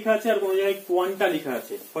কোয়ান্টাম লেখা আছে আর কোন জায়গায় কোয়ান্টা লেখা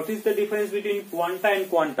আছে। What is the difference between quanta and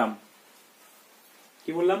quantum?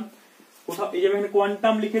 কি বললাম, কোথাও এই যে আমি এখানে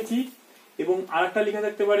কোয়ান্টাম লিখেছি এবং আরেকটা লেখা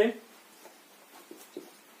থাকতে পারে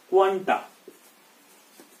কোয়ান্টা,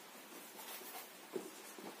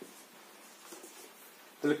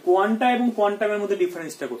 তাহলে কোয়ান্টা এবং কোয়ান্টামের মধ্যে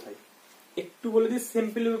ডিফারেন্সটা কোথায় একটু বলে দিই,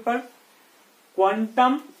 সিম্পল ব্যাপার।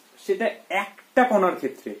 কোয়ান্টাম সেটা একটা কণার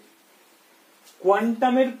ক্ষেত্রে,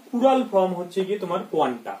 কোয়ান্টামের প্লুরাল ফর্ম হচ্ছে গিয়ে তোমার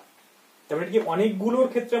কোয়ান্টা। তার মানে কি অনেকগুলোর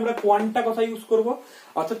ক্ষেত্রে আমরা কোয়ান্টা কথা ইউজ করব,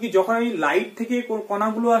 অর্থাৎ কি যখন আমি লাইট থেকে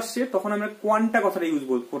কণাগুলো আসছে তখন আমরা কোয়ান্টা কথাটা ইউজ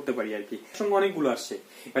করতে পারি আর কি, সঙ্গে অনেকগুলো আসছে।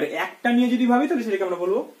 এবারে একটা নিয়ে যদি ভাবি তাহলে সেটাকে আমরা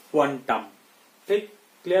বলবো কোয়ান্টাম। ঠিক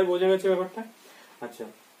ক্লিয়ার, বোঝা গেছে ব্যাপারটা? আচ্ছা,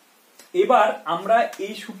 এবার আমরা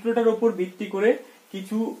এই সূত্রটার উপর ভিত্তি করে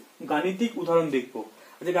কিছু গাণিতিক উদাহরণ দেখব।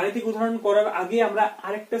 আচ্ছা, গাণিতিক উদাহরণ করার আগে আমরা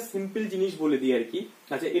আরেকটা সিম্পল জিনিস বলে দিই আর কি।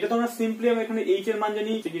 আচ্ছা, এটা তো আমরা সিম্পলি আমরা এখানে এইচ এর মান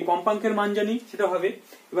জানি, কম্পাঙ্কের মান জানি, সেটা হবে।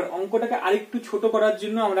 এবার অঙ্কটাকে আরেকটু ছোট করার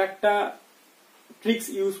জন্য আমরা একটা ট্রিক্স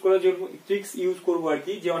ইউজ করবো আর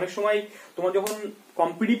কি। যে অনেক সময় তোমার যখন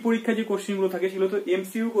কম্পিটিটিভ পরীক্ষা যে কোশ্চেন গুলো থাকে সেগুলো তো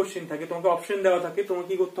এমসিকিউ কোশ্চেন থাকে, তোমাকে অপশন দেওয়া থাকে, তোমাকে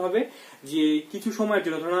কি করতে হবে যে কিছু সময়ের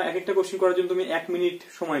জন্য, ধরো এক একটা কোশ্চেন করার জন্য তুমি 1 মিনিট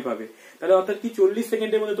সময় পাবে, তাহলে অর্থাৎ কি 40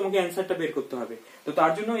 সেকেন্ডের মধ্যে তোমাকে অ্যান্সারটা বের করতে হবে। তো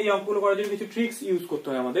তার জন্য এই অঙ্কগুলো করার জন্য কিছু ট্রিক্স ইউজ করতে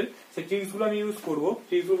হয় আমাদের, সেই ট্রিক্স গুলো আমি ইউজ করবো।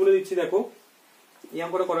 ট্রিক্স গুলো বলে দিচ্ছি, দেখো এই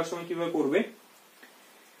অঙ্কটা করার সময় কিভাবে করবে।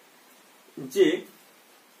 যে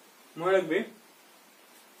মনে রাখবে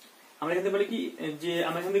আমরা এখান থেকে বলি কি, যে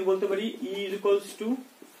আমরা এখান থেকে বলতে পারি E =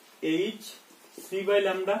 hc/λ।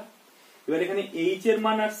 এবার এখানে h এর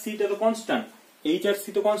মান আর c টা তো কনস্ট্যান্ট, h আর c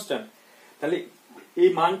তো কনস্ট্যান্ট, তাহলে এই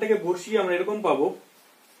মানটাকে বসিয়ে আমরা এরকম পাবো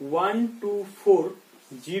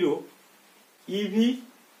 1240 eV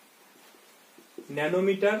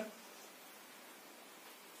ন্যানোমিটার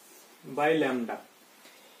বাই ল্যামডা।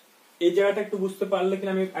 এই জায়গাটা একটু বুঝতে পারলে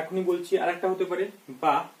কিনা আমি এখনই বলছি। আর একটা হতে পারে,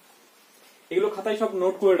 বা এগুলো খাতায় সব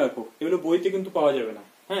নোট করে রাখো, এগুলো বইতে কিন্তু পাওয়া যাবে না,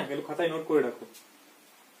 হ্যাঁ, এগুলো খাতায় নোট করে রাখো।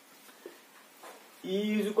 E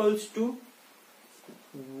 =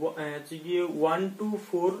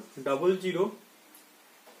 12400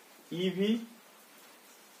 eV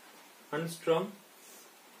Angstrom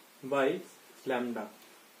by lambda.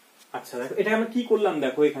 আচ্ছা দেখো এটা আমরা কি করলাম,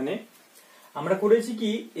 দেখো এখানে আমরা করেছি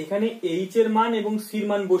কি, এখানে h এর মান এবং c এর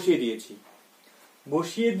মান বসিয়ে দিয়েছি,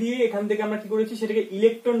 বসিয়ে দিয়ে এখান থেকে আমরা কি করেছি সেটাকে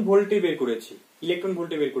ইলেকট্রন ভোল্টে বের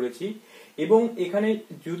করেছি। এবং এখানে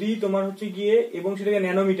যদি তোমার হচ্ছে গিয়ে, এবং সেটাকে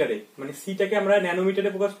ন্যানোমিটারে, মানে সি টাকে আমরা ন্যানোমিটারে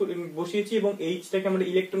বসিয়েছি এবং এইচ টাকে আমরা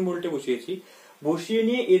ইলেকট্রন ভোল্টে বসিয়েছি। বসিয়ে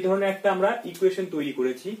নিয়ে এই ধরনের একটা আমরা ইকুয়েশন তৈরি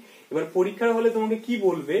করেছি। এবার পরীক্ষার হলে তোমাকে কি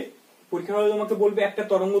বলবে, পরীক্ষার হলে তোমাকে বলবে একটা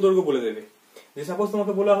তরঙ্গ দৈর্ঘ্য বলে দেবে। যে সাপোজ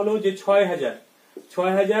তোমাকে বলা হলো যে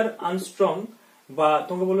 6000 আনস্ট্রং, বা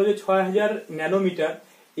তোমাকে বললো যে 6000 ন্যানোমিটার,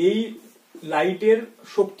 এই লাইটের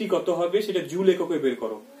শক্তি কত হবে সেটা জুল এককে বের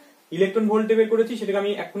করো। ইলেকট্রন ভোল্টে বের করেছি, সেটাকে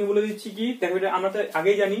আমি এখনই বলে দিচ্ছি কি, দেখো এটা আমরা তো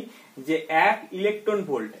আগেই জানি যে 1 ইলেকট্রন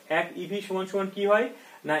ভোল্ট 1 ইভি সমান সমান কি হয়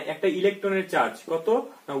না, একটা ইলেকট্রনের চার্জ কত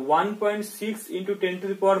না 1.6 ×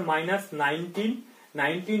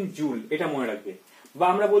 10⁻19 জুল, এটা মনে রাখবে। বা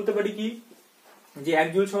আমরা বলতে পারি কি যে 1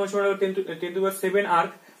 জুল সমান সমান 10⁻7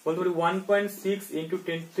 আর্ক, বলতে পারি 1.6 ×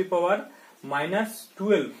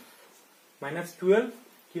 10⁻12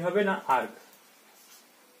 কি হবে না আর্ক।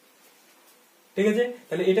 ঠিক আছে,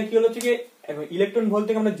 তাহলে এটা কি হলো যে ইলেকট্রন ভোল্ট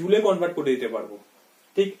থেকে আমরা জুলে কনভার্ট করে দিতে পারবো।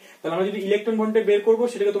 ঠিক, তাহলে আমরা যদি ইলেকট্রন ভোল্টে বের করবো,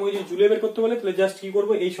 সেটাকে তোমাকে যদি জুলে বের করতে বলে তাহলে জাস্ট কি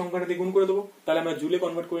করবো, এই সংখ্যাটা দিয়ে গুণ করে দেবো, তাহলে আমরা জুলে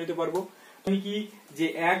কনভার্ট করে দিতে পারবো। তুমি কি যে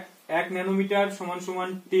 1 ন্যানোমিটার সমান সমান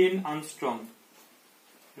 10 আনস্ট্রং,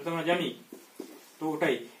 এটা তো আমরা জানি। তো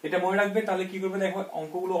ওটাই, এটা মনে রাখবে, তাহলে কি করবে দেখো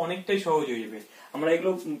অঙ্কগুলো অনেকটাই সহজ হয়ে যাবে। আমরা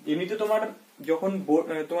এগুলো এমনিতে তোমার যখন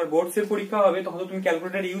তোমার বোর্ডস এর পরীক্ষা হবে তখন তো তুমি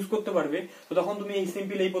ক্যালকুলেটর ইউজ করতে পারবে, তো তখন তুমি এই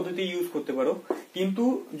সিম্পল এই পদ্ধতি ইউজ করতে পারো। কিন্তু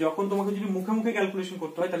যখন তোমাকে যদি মুখে মুখে ক্যালকুলেশন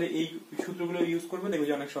করতে হয় তাহলে এই সূত্রগুলো ইউজ করবে, দেখবে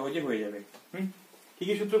যে অনেক সহজে হয়ে যাবে। কি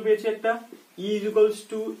কি সূত্র পেয়েছি, একটা E =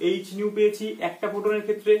 hν পেয়েছি একটা ফোটনের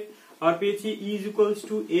ক্ষেত্রে, আর পেয়েছি E =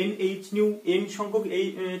 nhν n সংখ্যক এই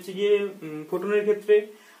ফোটনের ক্ষেত্রে।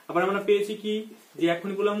 আবার আমরা পেয়েছি কি যে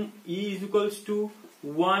এখনই বললাম E =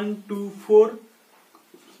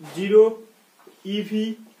 1240 eV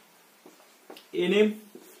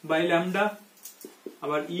nm/λ।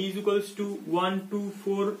 আবার E =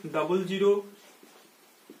 12400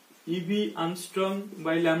 eV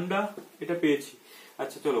Angstrom/λ, এটা পেয়েছি।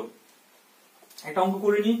 আচ্ছা চলো একটা অঙ্ক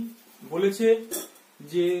করে নি। বলেছে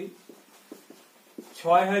যে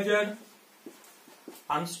 6000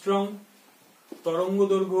 আনস্ট্রং তরঙ্গ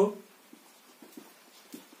দৈর্ঘ্য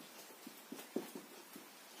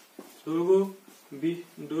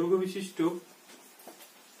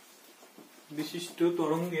বিশিষ্ট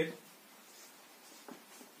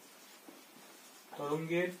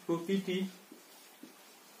তরঙ্গের প্রতিটি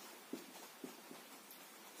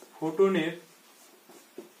ফোটনের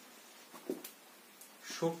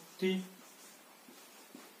শক্তি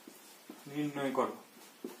নির্ণয় করো।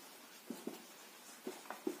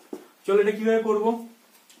 চলো এটা কিভাবে করব,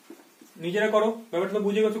 নিজেরা করো, ব্যাপারটা তো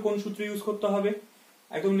বুঝে গেছো কোন সূত্র ইউজ করতে হবে,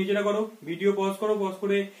 একদম নিজেরা করো, ভিডিও পজ করো, পজ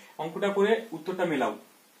করে অঙ্কটা করে উত্তরটা মেলাও।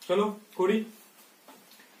 চলো করি।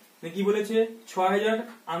 কি বলেছে 6000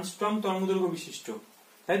 আর্মস্ট্রং তরঙ্গদৈর্ঘ্য বিশিষ্ট,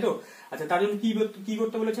 তাই তো? আচ্ছা, তার জন্য কি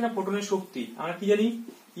করতে বলেছে না, ফোটনের শক্তি আমরা কি জানি,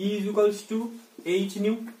 E = h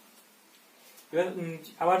নিউ। এবার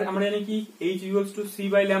আবার আমরা জানি কি h =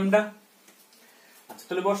 c/λ। আচ্ছা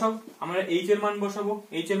তাহলে বসাও, আমরা h এর মান বসাবো।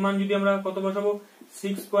 h এর মান যদি আমরা কত বসাবো,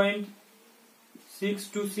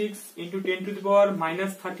 6.626 ×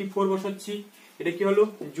 10⁻³ বসাচ্ছি। এটা কি হলো,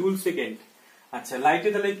 জুল সেকেন্ড। আচ্ছা লাইটে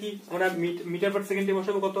তাহলে কি আমরা মিটার পার সেকেন্ডে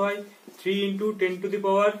বসাবো, কত হয় 3 ×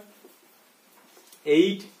 10⁸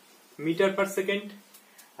 মিটার পার সেকেন্ড।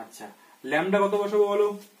 আচ্ছা ল্যামডা কত বসাবো বলো,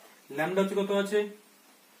 ল্যামডা হচ্ছে কত আছে,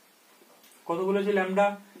 কত বলেছে ল্যামডা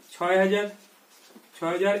 6000।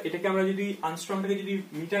 এটাকে আমরা যদি আর্মস্ট্রংটাকে যদি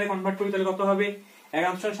মিটারে কনভার্ট করি তাহলে কত হবে, 1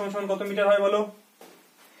 আর্মস্ট্রং সমান কত মিটার হয় বলো।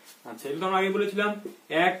 আচ্ছা এটা তো আমরা আগে বলেছিলাম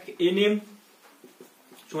 1 nm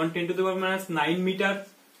সমান 10⁻⁹ মিটার,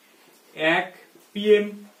 1 pm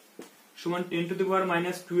সমান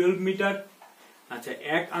 10⁻⁻12 মিটার। আচ্ছা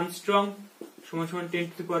 1 আর্মস্ট্রং সমান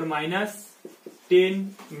 10⁻⁻10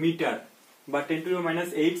 মিটার বা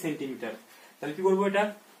 10⁻⁸ সেন্টিমিটার। তাহলে কি করবো, এটা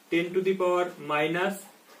 10⁻⁻10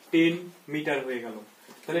 মিটার হয়ে গেল।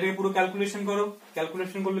 তাহলে এটাকে পুরো ক্যালকুলেশন করো,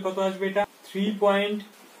 ক্যালকুলেশন করলে কত আসবে, এটা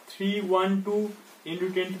 3.312 ×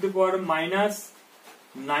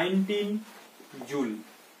 10⁻⁻19 জুল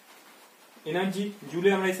এনার্জি, জুলে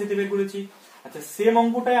আমরা এসেতে বের করেছি। আচ্ছা সেম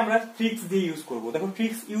অঙ্কটাই আমরা ট্রিক্স দিয়ে ইউজ করব। দেখো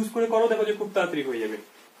ট্রিক্স ইউজ করে করো, দেখো যে খুব তাড়াতাড়ি হয়ে যাবে।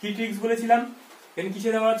 কি ট্রিক্স বলেছিলাম, এখানে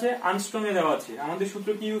কিসে দেওয়া আছে, আর্মস্ট্রং এ দেওয়া আছে। আমাদের সূত্র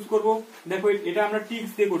কি ইউজ করব, দেখো এটা আমরা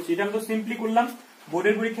ট্রিক্স দিয়ে করছি। এটা আমরা তো সিম্পলি করলাম,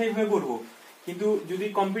 বোর্ডের পরীক্ষা এইভাবে করবো, কিন্তু যদি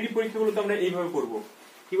কম্পিটিটিভ পরীক্ষাগুলো তো আমরা এইভাবে করব।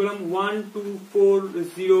 কি বললাম,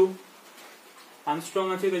 1240 আর্মস্ট্রং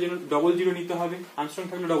আছে, তাই জন্য 00 নিতে হবে, আর্মস্ট্রং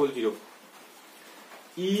থাকলে 00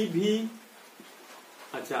 EV।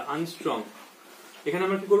 আচ্ছা আর্মস্ট্রং, এখানে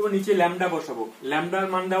আমরা কি করবো, নিচে ল্যামডা বসাবো, ল্যামডার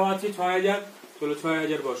মান দেওয়া আছে 6000, চলো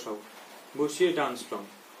 6000 বসাও, বসিয়ে এটা আর্মস্ট্রং,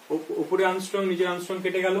 উপরে আর্মস্ট্রং নিচে আর্মস্ট্রং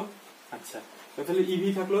কেটে গেল। আচ্ছা তাহলে ইভি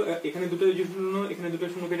থাকলো, এখানে দুটো শূন্য, এখানে দুটো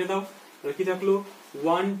শূন্য কেটে দাও, তাহলে কি থাকলো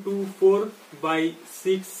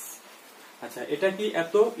 124/6। আচ্ছা এটা কি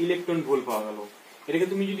এত ইলেকট্রন ভোল্ট পাওয়া গেল। এটাকে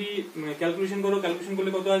তুমি যদি ক্যালকুলেশন করো, ক্যালকুলেশন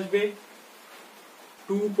করলে কত আসবে,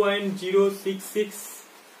 2.066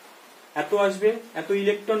 এত আসবে, এত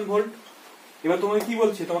ইলেকট্রন ভোল্ট। এবার তোমাকে কি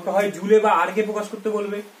বলছে, তোমাকে হয় জুলে বা আর্গে প্রকাশ করতে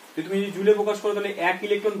বলবে। যদি তুমি জুলে প্রকাশ করো তাহলে 1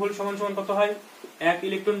 ইলেকট্রন ভোল্ট সমান সমান কত হয়, 1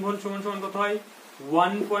 ইলেকট্রন ভোল্ট সমান সমান কত হয়,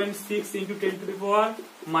 1.6 ×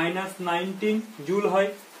 10⁻⁻19 জুল হয়।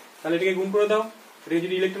 তাহলে এটাকে গুণ করে দাও, এটাকে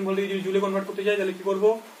যদি ইলেকট্রন ভোল্ট যদি জুলে কনভার্ট করতে চাই তাহলে কি করবো,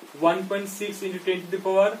 1.6 ×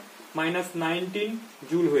 10⁻⁻19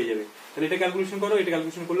 জুল হয়ে যাবে। তাহলে এটা ক্যালকুলেশন করো, এটা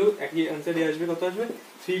ক্যালকুলেশন করলেও একই অ্যান্সারই আসবে, কত আসবে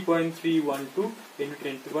 3.312 ×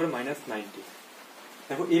 10⁻⁻19।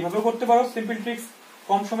 দেখো এইভাবে করতে পারো, সিম্পল ট্রিক্স,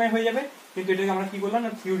 কম সময় হয়ে যাবে। কিন্তু এটাকে আমরা কি করলাম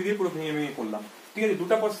না, থিওরি দিয়ে পুরো ভেঙে ভেঙে করলাম। ঠিক আছে,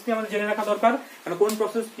 দুটো প্রসেস আমাদের জেনে রাখা দরকার, কারণ কোন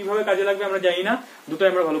প্রসেস কিভাবে কাজে লাগবে আমরা জানি না, দুটোই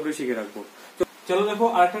আমরা ভালো করে শিখে রাখবো। চলো দেখো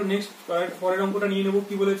আরেকটা নেক্সট পরের অঙ্কটা নিয়ে নেবো।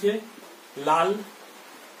 কি বলেছে, লাল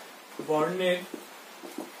বর্ণের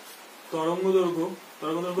তরঙ্গ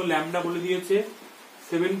দৈর্ঘ্য ল্যামডা বলে দিয়েছে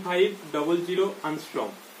 7500 আর্মস্ট্রং,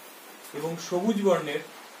 এবং সবুজ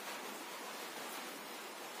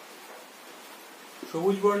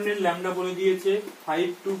বর্ণের ল্যামডা বলে দিয়েছে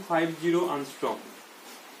 5250 আর্মস্ট্রং।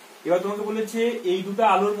 এবার তোমাকে বলেছে এই দুটো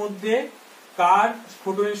আলোর মধ্যে কার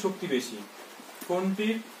ফোটনের শক্তি বেশি,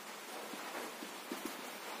 কোনটির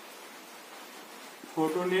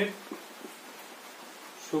ফোটনের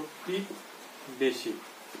শক্তি বেশি।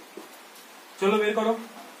 চলো বের করো।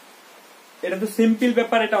 এটা তো সিম্পল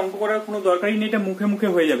ব্যাপার, এটা অঙ্ক করার কোনো দরকারই নেই, এটা মুখে মুখে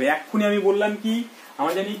হয়ে যাবে। এক্ষুনি আমি বললাম কি,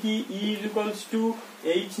 আমরা জানি কি E =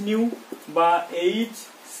 h নিউ বা h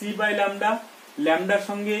c/λ। ল্যামডার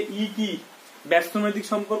সঙ্গে E কি ব্যস্তনৈতিক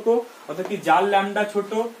সম্পর্ক, অর্থাৎ কি যার ল্যামডা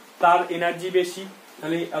ছোট তার এনার্জি বেশি।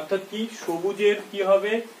 তাহলে অর্থাৎ কি সবুজের কি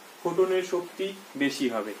হবে, ফোটনের শক্তি বেশি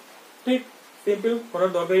হবে। ঠিক, সিম্পল,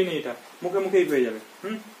 করার দরকারই নেই, এটা মুখে মুখেই হয়ে যাবে।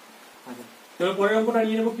 আচ্ছা চলো পরের অঙ্কটা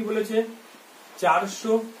নিয়ে নেবো। কি বলেছে,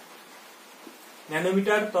 400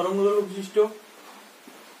 ন্যানোমিটার তরঙ্গদৈর্ঘ্য বিশিষ্ট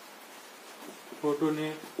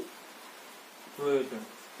ফোটনের প্রয়োজন।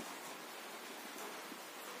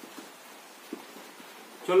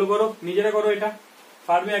 চলো করো, নিজেরা করো, এটা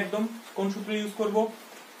পারবে একদম। কোন সূত্র ইউজ করব,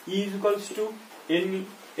 E =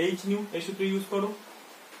 h নিউ, এই সূত্র ইউজ করো।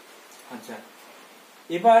 আচ্ছা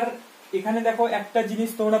এবার এখানে দেখো একটা জিনিস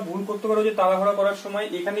তোমরা ভুল করতে পারো, যে তাড়াহুড়া করার সময়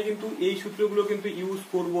এখানে কিন্তু এই সূত্রগুলো কিন্তু ইউজ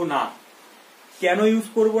করব না। কেন ইউজ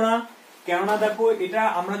করব না, কেননা দেখো এটা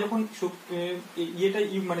আমরা যখন ইয়েটা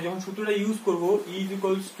মানে যখন সূত্রটা ইউজ করব E =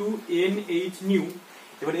 NH নিউ,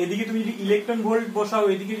 এবার এদিকে তুমি যদি ইলেকট্রন ভোল্ট বসাও,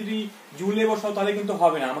 এদিকে যদি জুলে বসাও, তাহলে কিন্তু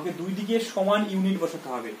হবে না, আমাকে দুই দিকে সমান ইউনিট বসাতে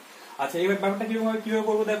হবে। আচ্ছা, এবার ব্যাপারটা কিভাবে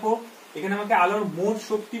করবো দেখো, এখানে আমাকে আলোর মোট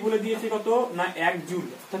শক্তি বলে দিয়েছে কত না 1 জুল,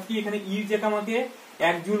 অর্থাৎ কি এখানে E যেটা আমাকে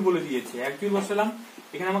 1 জুল বলে দিয়েছে, 1 জুল বসালাম।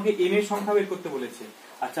 এখানে আমাকে n এর সংখ্যা বের করতে বলেছে।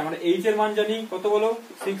 আচ্ছা, আমরা h এর মান জানি কত বলো,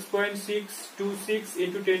 6.626 ×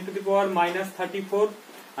 10⁻34।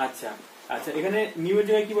 আচ্ছা আচ্ছা, এখানে নিউ এর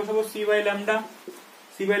জায়গায় কি বসাবো, c/λ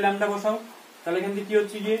বসাও। তাহলে এখান থেকে কি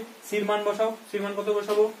হচ্ছে গিয়ে c এর মান বসাও, c এর মান কত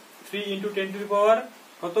বসাবো, 3 ×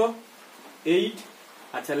 10⁻8।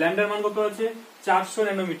 আচ্ছা, ল্যামডার মান কত আছে, 400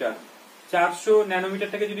 ন্যানোমিটার। 400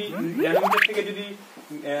 ন্যানোমিটারটাকে যদি ন্যানোমিটার থেকে যদি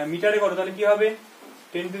মিটারে করো তাহলে কি হবে,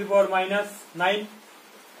 10⁻9।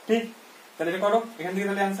 ঠিক, তাহলে এটা করো, এখান থেকে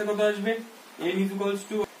তাহলে অ্যান্সার কত আসবে, n =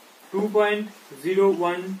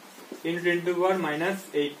 2.01 ×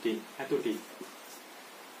 10⁻80 এতটি।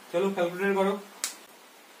 চলো ক্যালকুলেটর করো।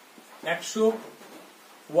 100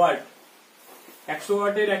 ওয়াট, 100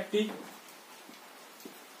 ওয়াটের একটি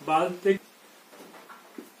বাল্ব থেকে,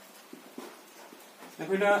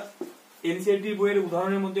 দেখো এটা এনসিইআরটি বইয়ের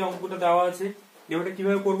উদাহরণের মধ্যে অঙ্কটা দেওয়া আছে। এটা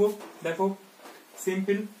কিভাবে করব দেখো,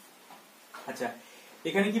 সিম্পল। আচ্ছা,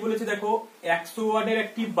 এখানে কি বলেছে দেখো, 100 ওয়াটের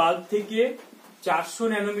একটি বাল্ব থেকে 400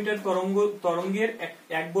 ন্যানোমিটার তরঙ্গের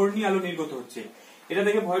একবর্ণী আলো নির্গত হচ্ছে। এটা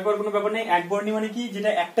দেখে ভয় পাওয়ার কোনো ব্যাপার নেই। একবর্ণী মানে কি, যেটা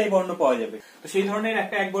একটাই বর্ণ পাওয়া যাবে। তো সেই ধরনের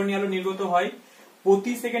একটা একবর্ণী আলো নির্গত হয়।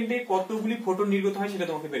 প্রতি সেকেন্ডে কতগুলি ফোটন নির্গত হয় সেটা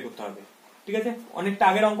তোমাকে বের করতে হবে। ঠিক আছে, অনেকটা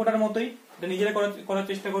আগের অঙ্কটার মতোই, এটা নিজেরা করার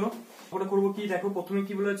চেষ্টা করো। ওটা করবো কি দেখো, প্রথমে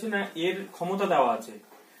কি বলেছে না, এর ক্ষমতা দেওয়া আছে।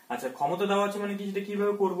 আচ্ছা, ক্ষমতা দেওয়া আছে মানে কি, সেটা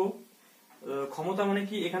কিভাবে করবো, ক্ষমতা মানে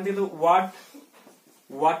কি, এখান থেকে তো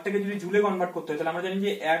ওয়াটটাকে যদি জুলে কনভার্ট করতে হয়, তাহলে আমরা জানি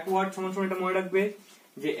যে 1 ওয়াট সমান, এটা মনে রাখবে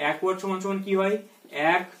যে 1 ওয়াট সমান কি হয়,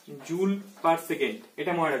 1 জুল পার সেকেন্ড,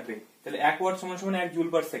 এটা মনে রাখবে। তাহলে 1 ওয়াট সমান 1 জুল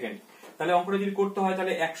পার সেকেন্ড। তাহলে অঙ্কটা যদি করতে হয়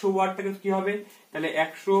তাহলে 100 ওয়াটটাকে কি হবে, তাহলে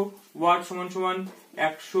 100 ওয়াট সমান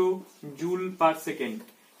 100 জুল পার সেকেন্ড।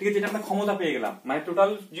 ঠিক আছে, এটা আমরা ক্ষমতা পেয়ে গেলাম, মানে টোটাল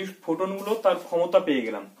যে ফোটন গুলো তার ক্ষমতা পেয়ে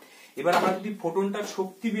গেলাম। এবার আমরা যদি ফোটনটার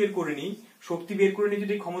শক্তি বের করে নিই,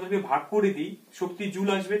 যদি ক্ষমতাকে ভাগ করে দিই, শক্তি জুল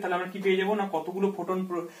আসবে, তাহলে আমরা কি পেয়ে যাবো না, কতগুলো ফোটন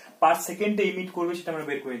পার সেকেন্ডে ইমিট করবে সেটা আমরা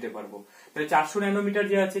বের করে নিতে পারবো। তাহলে 400 ন্যানোমিটার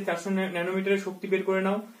যে আছে, 400 ন্যানোমিটারের শক্তি বের করে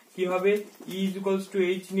নাও। কি হবে, E =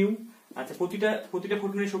 h নিউ। আচ্ছা, প্রতিটা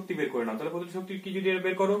ফোটনের শক্তি বের করে নাও। তাহলে প্রতিটা শক্তি কি যদি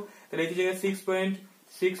বের করো, তাহলে এই জায়গায়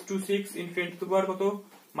 6.626 × 10⁻⁻, কত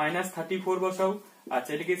 -34 বসাও।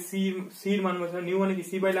 আচ্ছা, এটাকে c এর মান বসাও, নিউ মানে কি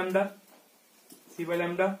c/λ।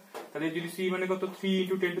 তাহলে যদি c মানে কত, 3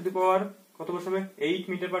 × 10⁻, কত বসাবে, 8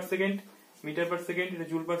 মিটার পার সেকেন্ড, এটা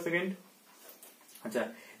জুল পার সেকেন্ড। আচ্ছা,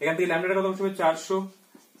 এখান থেকে ল্যামডাটা কত বসাবে, 400,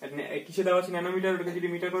 কিসে দেওয়া আছে, ন্যানোমিটার, ওটাকে যদি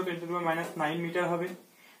মিটার করো 10⁻⁹ মিটার হবে।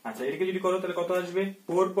 আচ্ছা, এটাকে যদি করো তাহলে কত আসবে,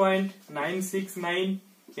 4.969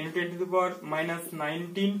 ×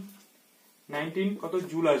 10⁻19 কত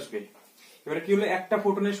জুল আসবে। এবারে কি হলো, একটা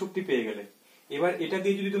ফোটনের শক্তি পেয়ে গেলে। এবার এটা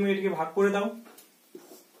দিয়ে যদি তুমি এটাকে ভাগ করে দাও,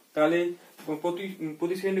 তাহলে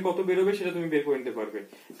প্রতি সেকেন্ডে কত বেরোবে সেটা তুমি বের করে নিতে পারবে।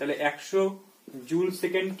 তাহলে 100 জুল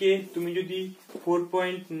সেকেন্ডকে তুমি যদি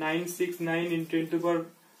 4.969 ×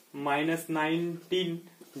 10⁻19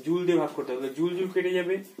 জুল দিয়ে ভাগ করতে হবে, তাহলে জুল কেটে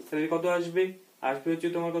যাবে। তাহলে কত আসবে হচ্ছে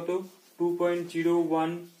তোমার কত,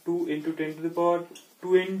 2.012 ×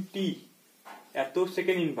 10⁻20 এত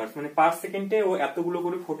সেকেন্ড ইনভার্স, মানে পার সেকেন্ডে ও এতগুলো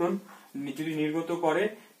করে ফোটন যদি নির্গত করে,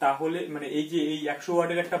 তাহলে মানে এই যে এই 100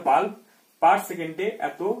 ওয়াটের একটা বাল্ব পার সেকেন্ডে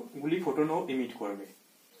এতগুলি ফোটন ও ইমিট করবে।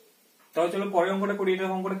 তাহলে চলো পরের অঙ্কটা করি। এটা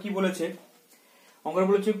অঙ্কটা কি বলেছে, অঙ্কটা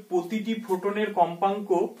বলেছে প্রতিটি ফোটনের কম্পাঙ্ক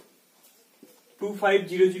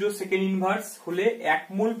 2500 সেকেন্ড ইনভার্স হলে 1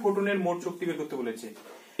 মোল ফোটনের মোট শক্তি বের করতে বলেছে।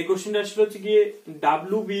 এই কোশ্চেনটা আসলে হচ্ছে গিয়ে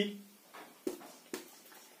WB,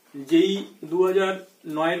 যেই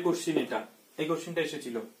 2009 এর কোশ্চেন, এই কোশ্চেনটা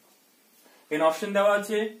এসেছিল। এখানে অপশন দেওয়া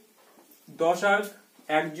আছে 10 arc,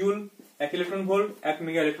 1 joule, 1 electron volt, 1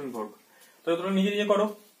 mega electron volt. তো তোমরা নিজে করো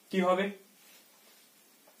কি হবে,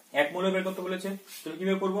 1 মোলে বের করতে বলেছে। তাহলে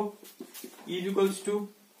কিভাবে করবো, E =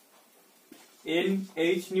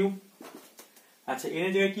 NH নিউ। আচ্ছা, n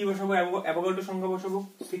এর জায়গায় কি বসাবো, অ্যাভোগাড্রো সংখ্যা বসাবো,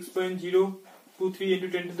 6.023 ×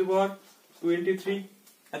 10⁻23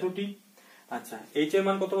 এতটি। আচ্ছা, h এর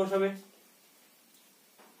মান কত বসাবে,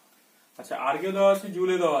 আচ্ছা আর্গে দেওয়া আছে,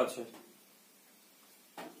 জুলে দেওয়া আছে।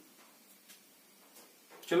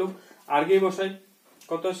 চলো আর্গে বসাই,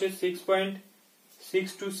 কত আসে,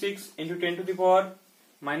 6.626 ×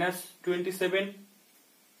 10⁻27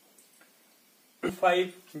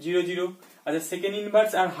 500। আচ্ছা, সেকেন্ড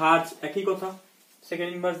ইনভার্স আর হার্জ একই কথা,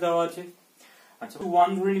 সেকেন্ড ইনভার্স দেওয়া আছে। আচ্ছা, 1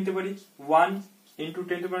 ধরে নিতে পারি, 1 ×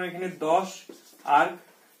 10⁻, এখানে 10 আর্ক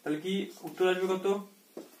তাহলে কি উত্তর আসবে কত?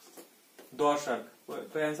 10 আর্ক।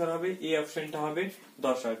 তো অ্যান্সার হবে এ, অপশনটা হবে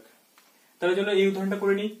 10 আর্ক। তাহলে চলো এই উদাহরণটা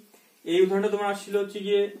করে নিই। এই উদাহরণটা তোমার আসছিল হচ্ছে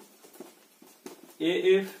গিয়ে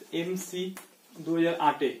AFMC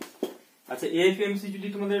 2008 এ। আচ্ছা, AFMC যদি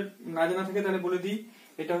তোমাদের না জানা থাকে তাহলে বলে দিই,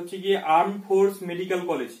 এটা হচ্ছে গিয়ে আর্ম ফোর্স মেডিকেল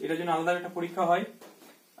কলেজ, এটার জন্য আলাদা একটা পরীক্ষা হয়,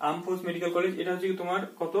 আর্ম ফোর্স মেডিকেল কলেজ। এটা হচ্ছে তোমার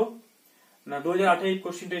কত না 2008 এই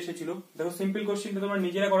কোশ্চেনটা এসেছিল। দেখো সিম্পল কোশ্চেনটা তোমরা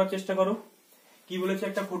নিজেরা করার চেষ্টা করো। কি বলেছে,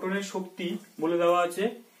 একটা ফোটনের শক্তি বলে দেওয়া আছে,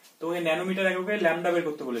 তো এই ন্যানোমিটার এককে ল্যামডা বের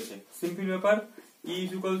করতে বলেছে। সিম্পল ব্যাপার, E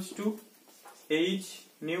 = H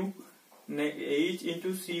new H into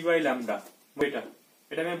C by lambda.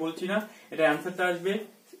 এটা আমি বলছি না, এটা অ্যান্সারটা আসবে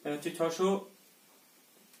হচ্ছে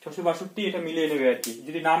 662। এটা মিলিয়ে নেবে আর কি,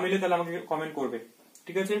 যদি না মিলে তাহলে আমাকে কমেন্ট করবে,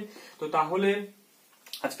 ঠিক আছে? তো তাহলে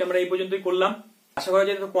আজকে আমরা এই পর্যন্তই করলাম। আশা করা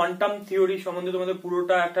যায় কোয়ান্টাম থিওরি সম্বন্ধে তোমাদের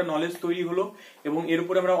পুরোটা একটা নলেজ তৈরি হলো, এবং এর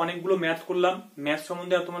উপরে আমরা অনেকগুলো ম্যাথ করলাম। ম্যাথ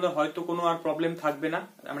সম্বন্ধে তোমাদের হয়তো কোনো আর প্রবলেম থাকবে না।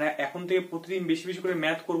 আমরা এখন থেকে প্রতিদিন বেশি বেশি করে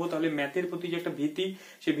ম্যাথ করবো, তাহলে ম্যাথের প্রতি যে একটা ভীতি,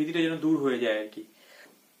 সেই ভীতিটা যেন দূর হয়ে যায় আর কি।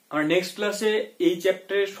 আমরা নেক্সট ক্লাসে এই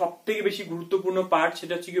চ্যাপ্টারের সব থেকে বেশি গুরুত্বপূর্ণ পার্ট,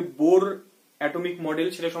 সেটা হচ্ছে কি বোর অ্যাটমিক মডেল,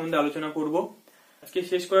 সেটা সম্বন্ধে আলোচনা করব। আজকে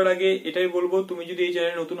শেষ করার আগে এটাই বলবো, তুমি যদি এই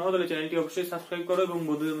চ্যানেলে নতুন হও তাহলে চ্যানেলটি অবশ্যই সাবস্ক্রাইব করো এবং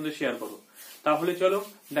বন্ধুদের মধ্যে শেয়ার করো। তাহলে চলো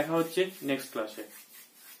দেখা হচ্ছে নেক্সট ক্লাসে।